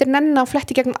að þú myndir nenna að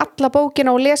fletti gegnum alla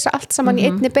bókina og lesa allt saman í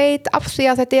einni beit af því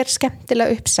að þetta er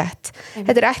skemmtilega uppsett.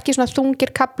 Þetta er ekki svona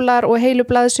þungir kablar og heilu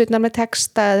blaðsutnar með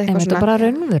texta eða eitthvað svona. Þetta er bara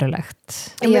raunverulegt.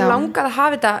 Mér langaði að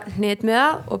hafa þetta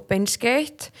hnitmiðað og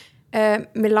beinskeytt.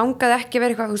 Mér langaði ekki að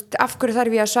vera eitthvað, af hverju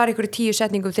þarf ég að svara ykkur í 10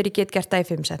 setningum þegar ég get gert það í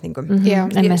 5 setningum.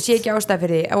 Ég sé ekki ástæð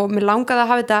fyrir því og mér langaði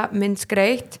að hafa þetta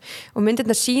myndskreytt og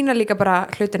myndirna sína líka bara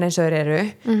hlutina eins og þeir eru.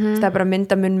 Það er bara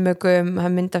mynd af munnmökum, það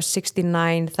er mynd af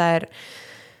 69, það er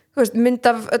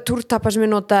mynd af túrtappa sem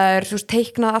ég notaður,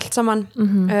 teiknað allt saman,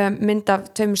 mynd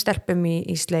af 2 stelpum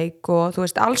í sleik og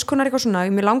alls konar eitthvað svona.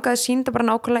 Mér langaði að sína þetta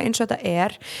bara nákvæmlega eins og þetta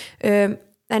er.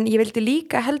 En ég vildi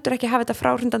líka heldur ekki hafa þetta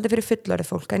fráhrindandi fyrir fullorðið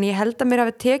fólk, en ég held að mér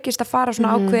hafi tekist að fara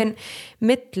svona ákveðin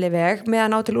milliveg með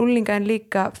að ná til unglinga en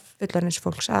líka fullorðins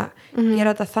fólks að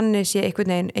gera þetta þannig sé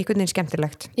einhvern veginn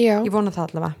skemmtilegt. Ég vona það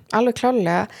allavega. Alveg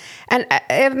klárlega. En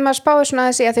ef maður spáir svona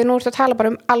að segja, því nú ertu að tala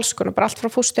bara alls konar, bara allt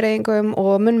frá fóstureyðingum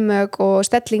og munnmök og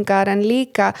stellingar en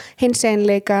líka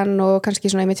hinseginleikan og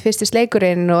kannski svona mitt fyrsti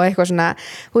sleikurinn og eitthvað svona,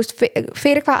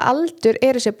 fyrir hvað aldur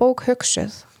þessi bók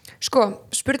hugsuð?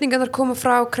 Spurningarnar koma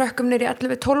frá krökkum niður í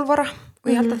 11-12 ára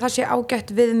og ég held að það sé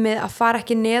ágætt viðmið að fara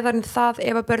ekki neðar en það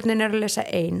ef að börnin að lesa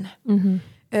ein.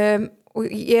 Og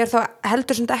ég er þá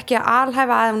heldur sem ekki að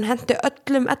alhæfa að hún hendi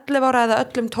öllum 11 ára eða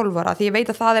öllum 12 ára því ég veit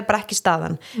að það er bara ekki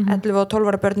staðan 11 og 12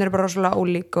 ára börn eru bara rosalega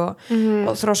ólík og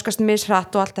þroskast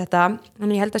mishratt og allt þetta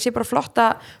en ég held að sé bara flott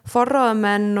að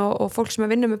forráðamenn og fólk sem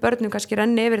að vinna með börnum kannski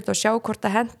renni yfir þetta og sjá hvort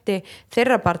það hendi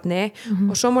þeirra barni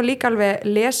og svo má líka alveg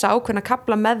lesa ákveðna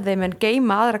kapla með þeim en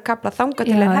geyma aðra kapla þanga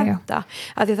til að henda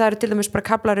af því það eru til dæmis bara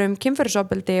kaplar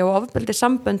kynferðisofbeldi og ofbeldi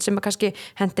sambönd sem að kannski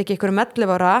hendi ekki ykkur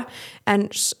 11 ára en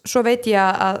svo veit ég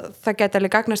að það geti alveg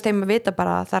gagnast þeim að vita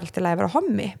bara að það er alltaf að vera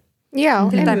hommi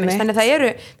til dæmis, þannig að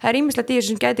það er ýmislegt í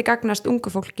þessu sem geti gagnast ungu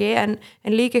fólki en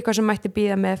líka eitthvað sem mætti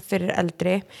bíða með fyrir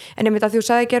eldri en ég veit að þú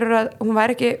sagði Gerðar að hún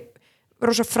væri ekki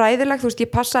rosa fræðileg,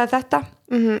 ég passaði þetta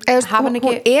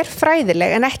hún er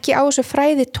fræðileg en ekki á þessu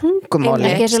fræði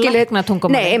tungumáli ekki þessu lækna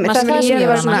tungumáli ég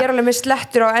er alveg með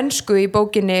slettur á ensku í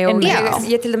bókinni og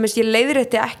ég til dæmis, ég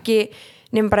leiðrétti ekki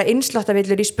nefnum bara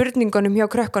innsláttarvillur í spurningunum hjá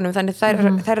krökkunum þannig þær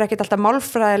eru ekkert alltaf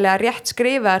málfræðilega rétt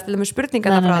skrifaðar til að með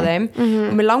spurningarna frá þeim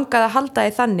og mér langaði að halda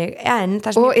því þannig en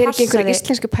það sem og er ekki einhverju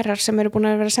íslensku perrar sem eru búin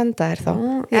að vera að senda þér þá?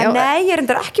 Nei, ég er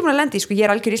endar ekki búin að lenda í ég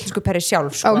er algjör íslensku perri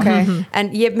sjálf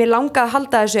en mér langaði að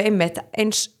halda þessu einmitt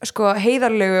eins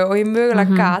heiðarlegu og ég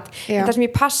mögulega gat en það sem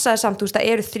ég passaði samt það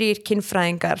eru 3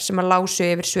 kynfræðingar sem að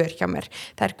lásu yfir svör hjá mér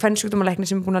það er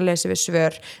kvensjúkdómalæknir sem er búin að lesa yfir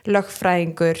svör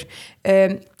lögfræðingur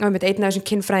og einn af þessum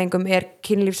kynfræðingum er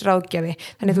kynlífsráðgjafi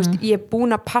þannig ég er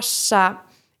búin að passa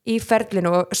í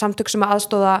ferlinu og samtök sem að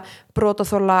aðstóða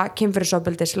brotaþola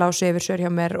kynferðisofbeldis lásu yfir svör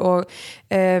hjá mér og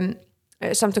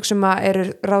samtök sem að eru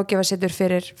ráðgjafasetur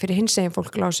fyrir hinsegin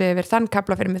fólk lásu yfir þann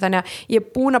kapla fyrir mig þannig að ég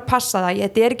er búin að passa það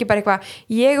þetta er ekki bara eitthvað,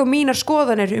 ég og mínar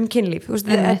skoðanir kynlíf,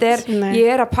 ég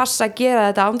er að passa að gera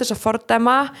þetta án þess að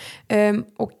fordæma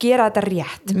og gera þetta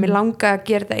rétt mér langa að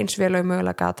gera þetta eins vel og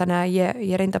mögulega þannig að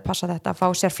ég reyndi að passa þetta að fá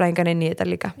sérfræðingan inn í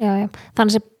þetta líka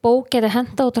Þannig að bók geti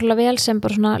henda ótrúlega vel sem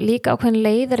bara svona líka ákveðin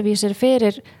leiðarvísir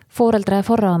fyrir foreldra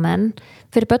eða forráðamenn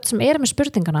fyrir börn sem eru með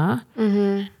spurningana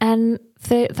en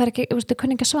það er ekki, þau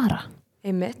kunni ekki að svara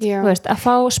að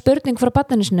fá spurning frá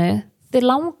barninu sinu þau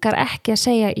langar ekki að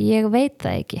segja ég veit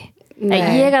það ekki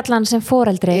ég allan sem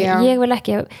foreldri, ég vil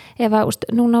ekki ef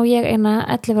að núna á ég eina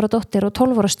 11 ára dóttir og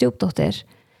 12 ára stjúpdóttir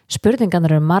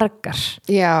spurningarnir eru margar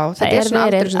það er svona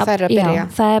aldur sem þær eru að byrja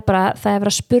það er bara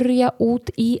að spurja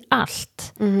út í allt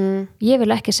ég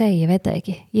vil ekki segja, ég veit það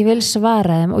ekki ég vil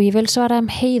svara þeim og ég vil svara þeim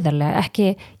heiðarlega ekki,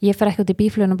 ég fer ekki út í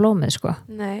bíflugin og blómið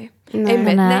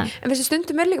en þessi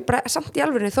stundum er líka bara samt í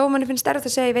alvörinu þó manni finnst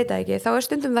erfitt að segja ég veit það ekki þá er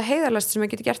stundum það heiðarlegast sem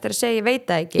ég getur gert að segja ég veit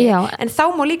það ekki en þá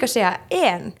má líka segja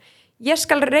ég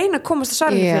skal reyna að komast að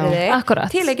svarinu fyrir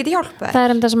þig til að ég geti hjálpa þér. Það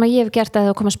er það sem ég hef gert að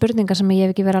það koma spurningar sem ég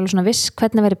hef ekki verið alveg svona viss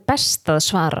hvernig verið best að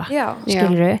svara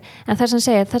skilurðu, en það sem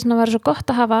segja þess vegna verið svo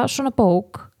gott að hafa svona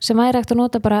bók sem væri hægt að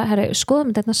nota bara,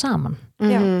 skoðum þetta saman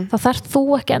þá þarf þú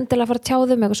ekki endilega að fara að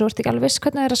tjáðu mig og svo ert ekki alveg viss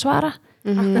hvernig það er að svara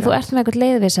en þú ert með eitthvað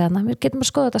leiðvísi þarna við getum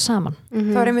að skoða þetta saman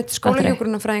Það var einmitt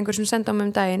skólahjúkrunarfræðingur sem senda á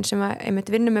mig daginn sem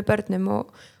einmitt vinnur með börnum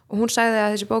og hún sagði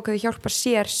að þessi bók hefði hjálpað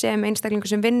sér sem einstaklingur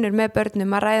sem vinnur með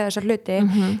börnum að ræða þessar hluti,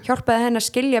 hjálpaði henni að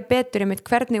skilja betur einmitt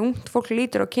hvernig ungt fólk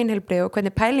lítur á kynheilbrigði og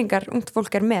hvernig pælingar ungt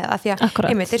fólk með, af því að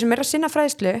einmitt þeir sem að sinna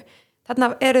fræðslu,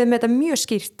 þarna eru þau með þetta mjög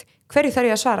skýrt, hverju þarf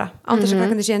ég að svara án þess að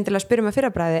krakkandi síðan til að spyrja með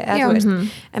fyrrabræði eða þú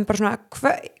veist, en bara svona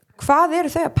hvað eru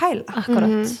þau að pæla?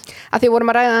 Að því vorum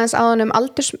að ræða aðeins áðan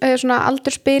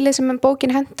aldurspilið sem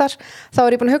bókin hendar, þá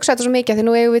er ég búin að hugsa þetta svo mikið, því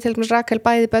nú eigum við til dæmis Rakel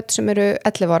bæði börn sem eru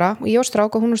 11 ára og ég og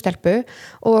strák og hún og stelpu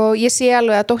og ég sé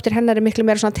alveg að dóttir hennar er miklu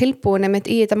meira svona tilbúin einmitt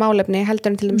í þetta málefni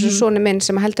heldur en til dæmis soni minn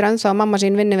sem heldur ennþá að mamma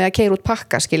sín vinni við að keyra út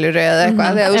pakka skilur eða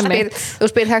eitthvað, þegar þú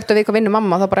spyr hægt og við hvað vinnur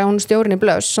mamma þá bara hún stjórinn í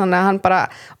blöss, þannig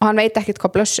að hann veit ekkert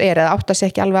hvað blöss er eða átta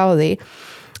sig ekki alveg á því.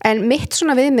 En mitt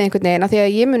svona viðmið einhvern veginn, af því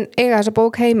að ég mun eiga þessa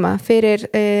bók heima fyrir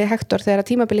Hektor þegar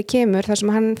tímabili kemur þar sem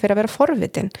hann fyrir að vera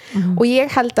forvitin og ég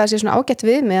held að það sé svona ágætt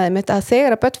viðmið að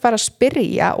þegar að börn fara að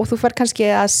spyrja og þú fær kannski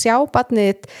að sjá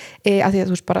barnið af því að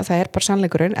þú veist bara, það er bara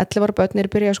sannleikurinn 11 ára börn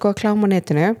eru byrjað að skoða klám á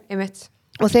netinu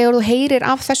og þegar þú heyrir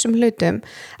af þessum hlutum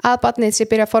að barnið sé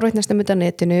byrja að forvitnast á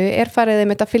netinu, er farið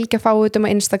að fylgja fáutum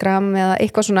á Instagram eða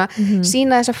eitthvað svona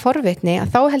sína þessa forvitni,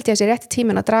 að þá held ég að sé rétti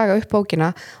tíminn að draga upp bókina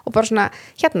og bara svona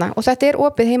hérna, og þetta er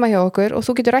opið heima hjá okkur og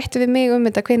þú getur rætt við mig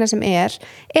þetta hvenær sem er,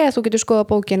 eða þú getur skoða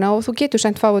bókina og þú getur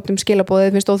sendt fáutum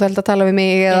skilabóðið, finnst óþægilt að tala við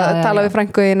mig eða tala við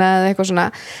frænkuðina eða eitthvað svona,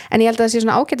 en ég held að það sé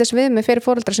svona ágætis viðmið fyrir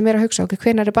foreldra sem að hugsa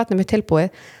hvenær er barnið mitt tilbúið,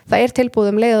 það er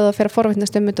tilbúið leið að fyrir að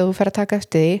forvitnast þetta og þú fer að taka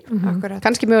eftir því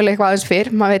kannski mögulega eitthvað aðeins fyrr,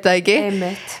 maður veit það ekki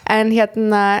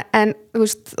en þú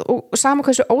veist, sama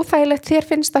hversu óþægilegt þér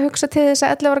finnst að hugsa til þess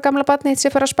að 11 ára gamla barnið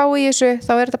sem fara að spá í þessu,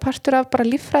 þá er þetta partur af bara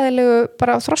líffræðilegu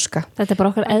bara þroska. Þetta er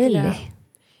bara okkar eðli.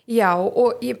 Já,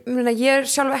 og ég er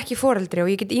sjálf ekki foreldri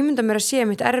og ég get ímyndað mér að sé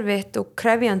mitt erfitt og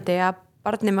krefjandi að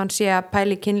barnið mann sé að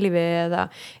pæli kynlífi eða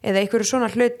einhverju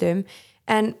svona hlutum,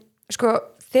 en sko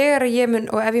þegar ég mun,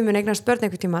 og ef ég mun eignast börn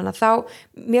einhvern tímann, þá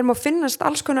mér má finnast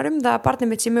alls konar það að barnið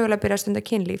mitt sé mögulega að byrja að stunda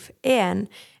kynlíf, en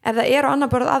ef það er á annar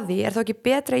borð að því, er þá ekki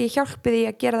betra að ég hjálpi því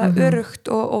að gera það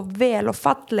öruggt og vel og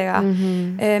fallega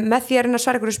með því að reyna að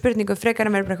svara einhverju spurningu frekar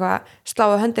en mér bara eitthvað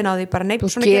sláðu höndina á því bara neip,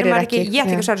 svona gerir maður ekki, ég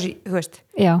ætla ekki að svara því, þú veist,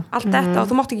 allt þetta og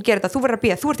þú mátt ekki gera þetta, þú verður að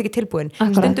bíða, þú ert ekki tilbúin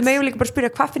stundum eigum líka bara að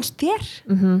spyrja hvað finnst þér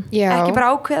ekki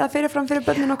bara ákveða fyrirfram fyrir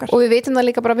börnin okkar og við vitum það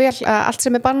líka bara vel að allt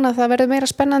sem er bannað það verður meira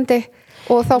spennandi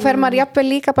og þá fer maður jafnvel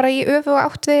líka bara í öfu og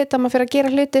átt við þetta, maður fer að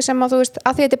gera hluti sem að þú veist,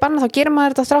 að því þetta er bannað þá gerir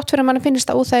maður þetta þrátt fyrir að mann finnst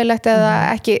það óþægilegt eða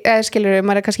ekki, eða skilur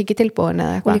maður er kannski ekki tilbúin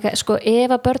eða eitthvað. Og líka, sko,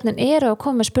 ef að börnin eru að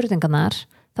koma með spurningarnar,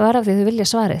 þá er af því þau vilja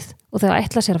svarið og þau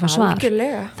ætla sér að fá svar.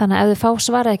 Þannig að ef þau fá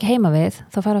svarið ekki heima við,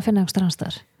 þá fara að finna einhver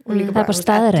strannstar. Og líka bara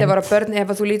staðreynd.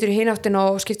 Ef þú lítur í hináttin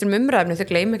og skiptir umræðinu, þau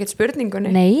gleyma ekkert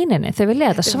spurningunni. Nei, þau vilja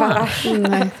þetta svar.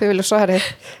 Nei, þau vilja svarið.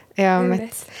 Já,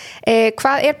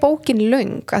 hvað er bókin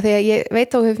löng? Af því að ég veit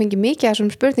að þú hefur fengið mikið af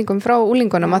þessum spurningum frá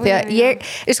úlingunum, af því að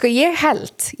ég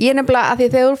held, ég nefnilega, af því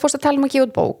að þegar þú fórst að tala að gefa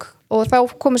út bók og þá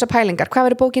kom þessar pælingar, hvað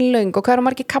verður bókin löng og hvað eru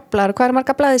margir kaflar og hvað eru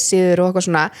margar blaðsíður og eitthvað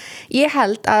svona, ég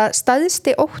held að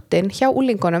stæðsti óttinn hjá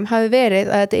úlingunum hafi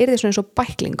verið að þetta yrði svona eins og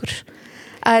bæklingur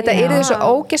að þetta yrði svo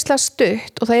ógeðslega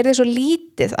stutt og það yrði svo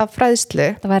lítið af fræðslu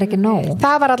það væri ekki nóg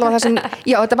það var allavega það sem,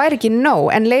 já þetta væri ekki nóg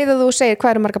en leiðu þú segir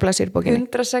hvað eru margar blaðsíður í bókinni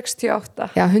 168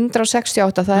 já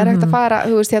 168, það er hægt að fara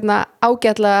þú veist hérna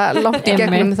ágætlega langt í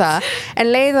gegnum það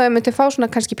en leiðu þau myndi fá svona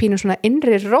kannski pínu svona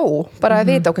innri ró bara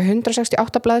að vita ok,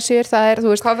 168 blaðsíður það er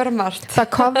þú veist það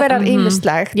coverar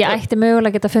ýmislegt ég ætti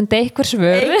mögulega geta fundið einhver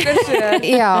svör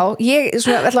já, ég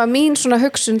svona, allavega mín svona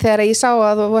hugsun þegar ég sá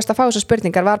að þú varst að fá þessar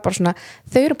spurningar var bara svona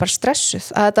þau eru bara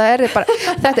stressuð að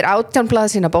þetta er 18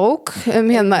 blaðsíðna bók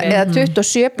hérna, eða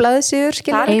 27 blaðsíður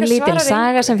ein lítil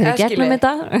saga sem fyrir gegnum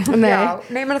þetta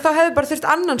Nei, menn þá hefur bara þurft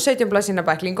annan 17 blaðsíðna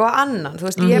bækling og annan, þú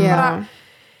veist, ég bara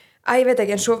ég veit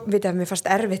ekki, en svo veit ég að mér fannst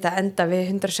erfitt að enda við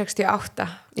 168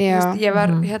 veist, ég var,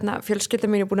 fjölskylda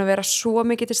mín er búin að vera svo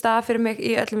mikið til staða fyrir mig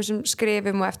í öllum þessum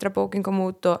skrifum og eftir að bókin kom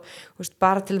út og veist,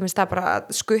 bara til dæmis það bara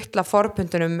að skuttla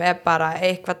forpundunum er bara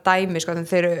eitthvað dæmi sko,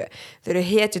 þau eru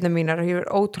hetjuna mínar og ég er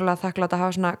ótrúlega þakklátt að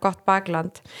hafa svona gott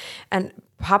bakland en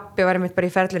pabbi var einmitt bara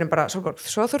í ferlinum bara, Sólborg,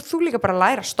 svo þurft þú líka bara að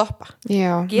læra að stoppa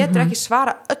getur ekki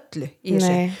svara öllu í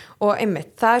þessu og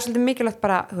einmitt, það er svolítið mikilvægt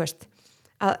bara, þú veist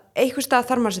að einhver stað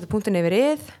þarf maður að setja punktin yfir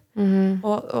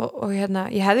og hérna,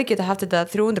 ég hefði getað haft þetta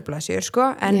 300 blaðsíður sko,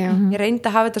 en ég reyndi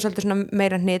að hafa þetta svolítið svona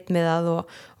meira hnitmiðað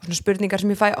og svona spurningar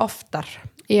sem ég fæ oftar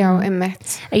Já,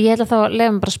 einmitt Ég ætla þá að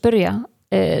lefa mig bara að spyrja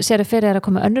sér fyrir að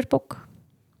koma önnur bók?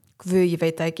 Guð, ég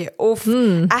veit það ekki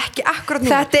ekki akkurat nú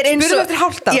þetta er eins og,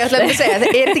 ég ætla að segja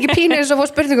það er ekki pínu eins og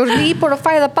fór spurningur nýbúin að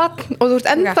fæða barn og þú ert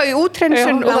ennþá í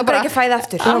úthreinsun og það bara ekki fæða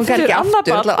aftur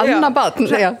annað barn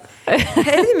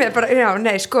heyrði mér bara, já,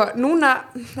 nei, sko núna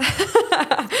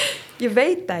Ég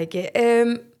veit það ekki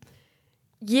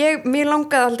mér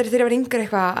langaði aldrei þegar ég var yngri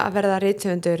eitthvað að verða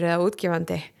rithöfundur eða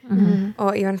útgefandi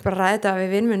og ég var bara að ræða þetta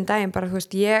við vinmun daginn bara, þú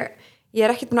veist, ég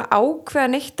er ekkert búin að ákveða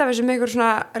neitt af þessu með eitthvað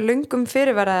svona löngum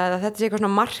fyrirvara eða þetta sé eitthvað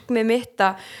svona markmið mitt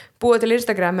að búa til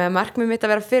Instagram eða markmið mitt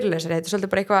að vera fyrirlesari, þetta er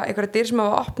svolítið bara eitthvað dyr sem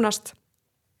hafa opnast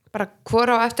bara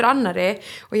hvora á eftir annari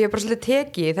og ég er bara svolítið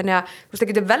tekið, þannig að þú veist,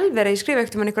 það getur vel verið að ég skrifa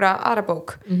eftir einhverja aðra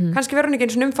bók kannski verður hún ekki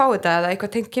eins og Fávitar eða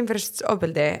eitthvað tengt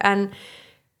kynferðisofbeldi en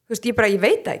þú veist, ég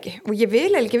veit það ekki og ég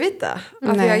vil ekki vita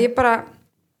af því að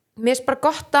mér er bara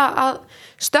gott að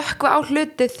stökkva á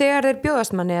hluti þegar þeir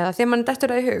bjóðast manni eða þegar mann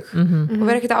dettur það í hug og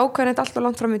vera ekkert að ákveða þetta alltaf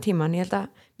langt fram í tíman, ég held að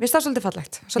mér er það svolítið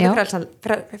fallegt,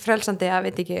 svolítið frelsandi að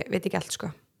veit ekki allt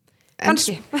sko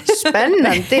kannski.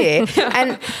 Spennandi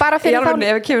en bara fyrir þá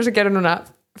ef við kemur sem gerum núna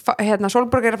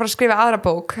Sólborg er að fara að skrifa aðra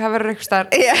bók það verður eitthvað starf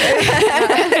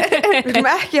við viljum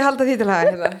ekki halda því til það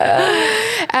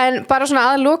en bara svona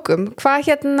að lokum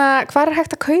hvað er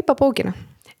hægt að kaupa bókina?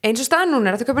 Eins og staðan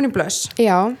núna er að kaupa hann í Blöss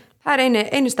það er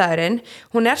eini staðurinn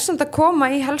hún er samt að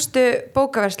koma í helstu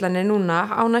bókaverslani núna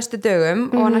á næstu dögum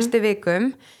og á næstu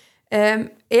vikum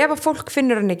ef að fólk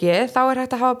finnur hann ekki þá er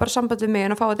hægt að hafa bara samband við mig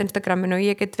en að fá þetta Instagraminu og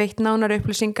ég get veitt nánari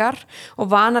upplýsingar og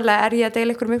vanalega er ég að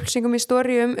deila ykkur upplýsingum í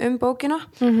story bókina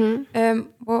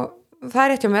og það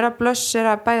er rétt hjá mér að Blöss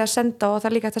er að bæða að senda og það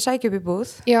er líka hægt að sækja upp í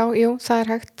búð jú, það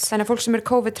er hægt þannig að fólk sem er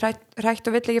COVID-hrætt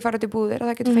og vill ekki fara út í búðir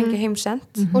það getur fengið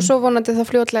heimsend og svo vonandi það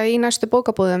fljótlega í næstu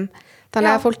bókabúðum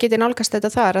þannig að fólk geti nálgast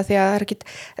þetta þar að því að það er ekki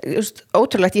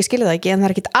ótrúlegt, ég skilja það ekki en það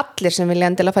er ekki allir sem vilja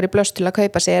endilega fara í Blöss til að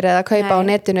kaupa sér eða kaupa á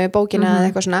netinu bókina eða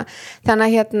eitthvað svona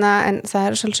þannig að en það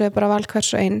er svolítið bara val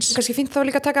hvers og eins kannski fínt þá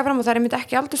líka að taka fram og það er einmitt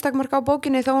ekki aldurstakmark á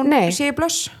bókinni þó hún sé í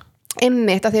Blöss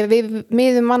einmitt, af því að við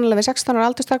miðum vanlega við 16 ára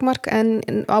aldurstakmark en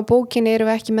á bókinni erum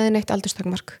við ekki með neitt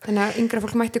aldurstakmark þannig að yngra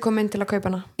fólk mætti koma inn til að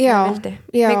kaupa hana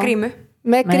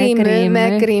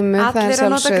með grímu allir að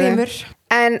nota grímur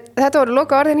en þetta voru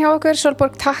loka orðin hjá okkur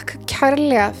Sólborg, takk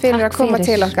kærlega fyrir að koma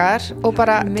til okkar og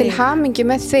bara til hamingju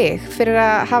með þig fyrir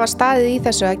að hafa staðið í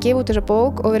þessu að gefa út þessa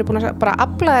bók og verið búin að bara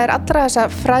afla þér allra þessa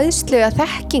fræðslu að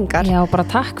þekkingar bara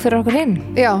takk fyrir okkur hinn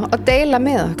og deila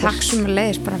með okkur takk sem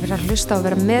leiðis bara fyrir að hlusta og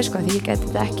vera með því ég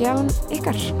geti þetta ekki á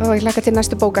ykkar og ég hlakka til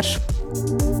næstu bókar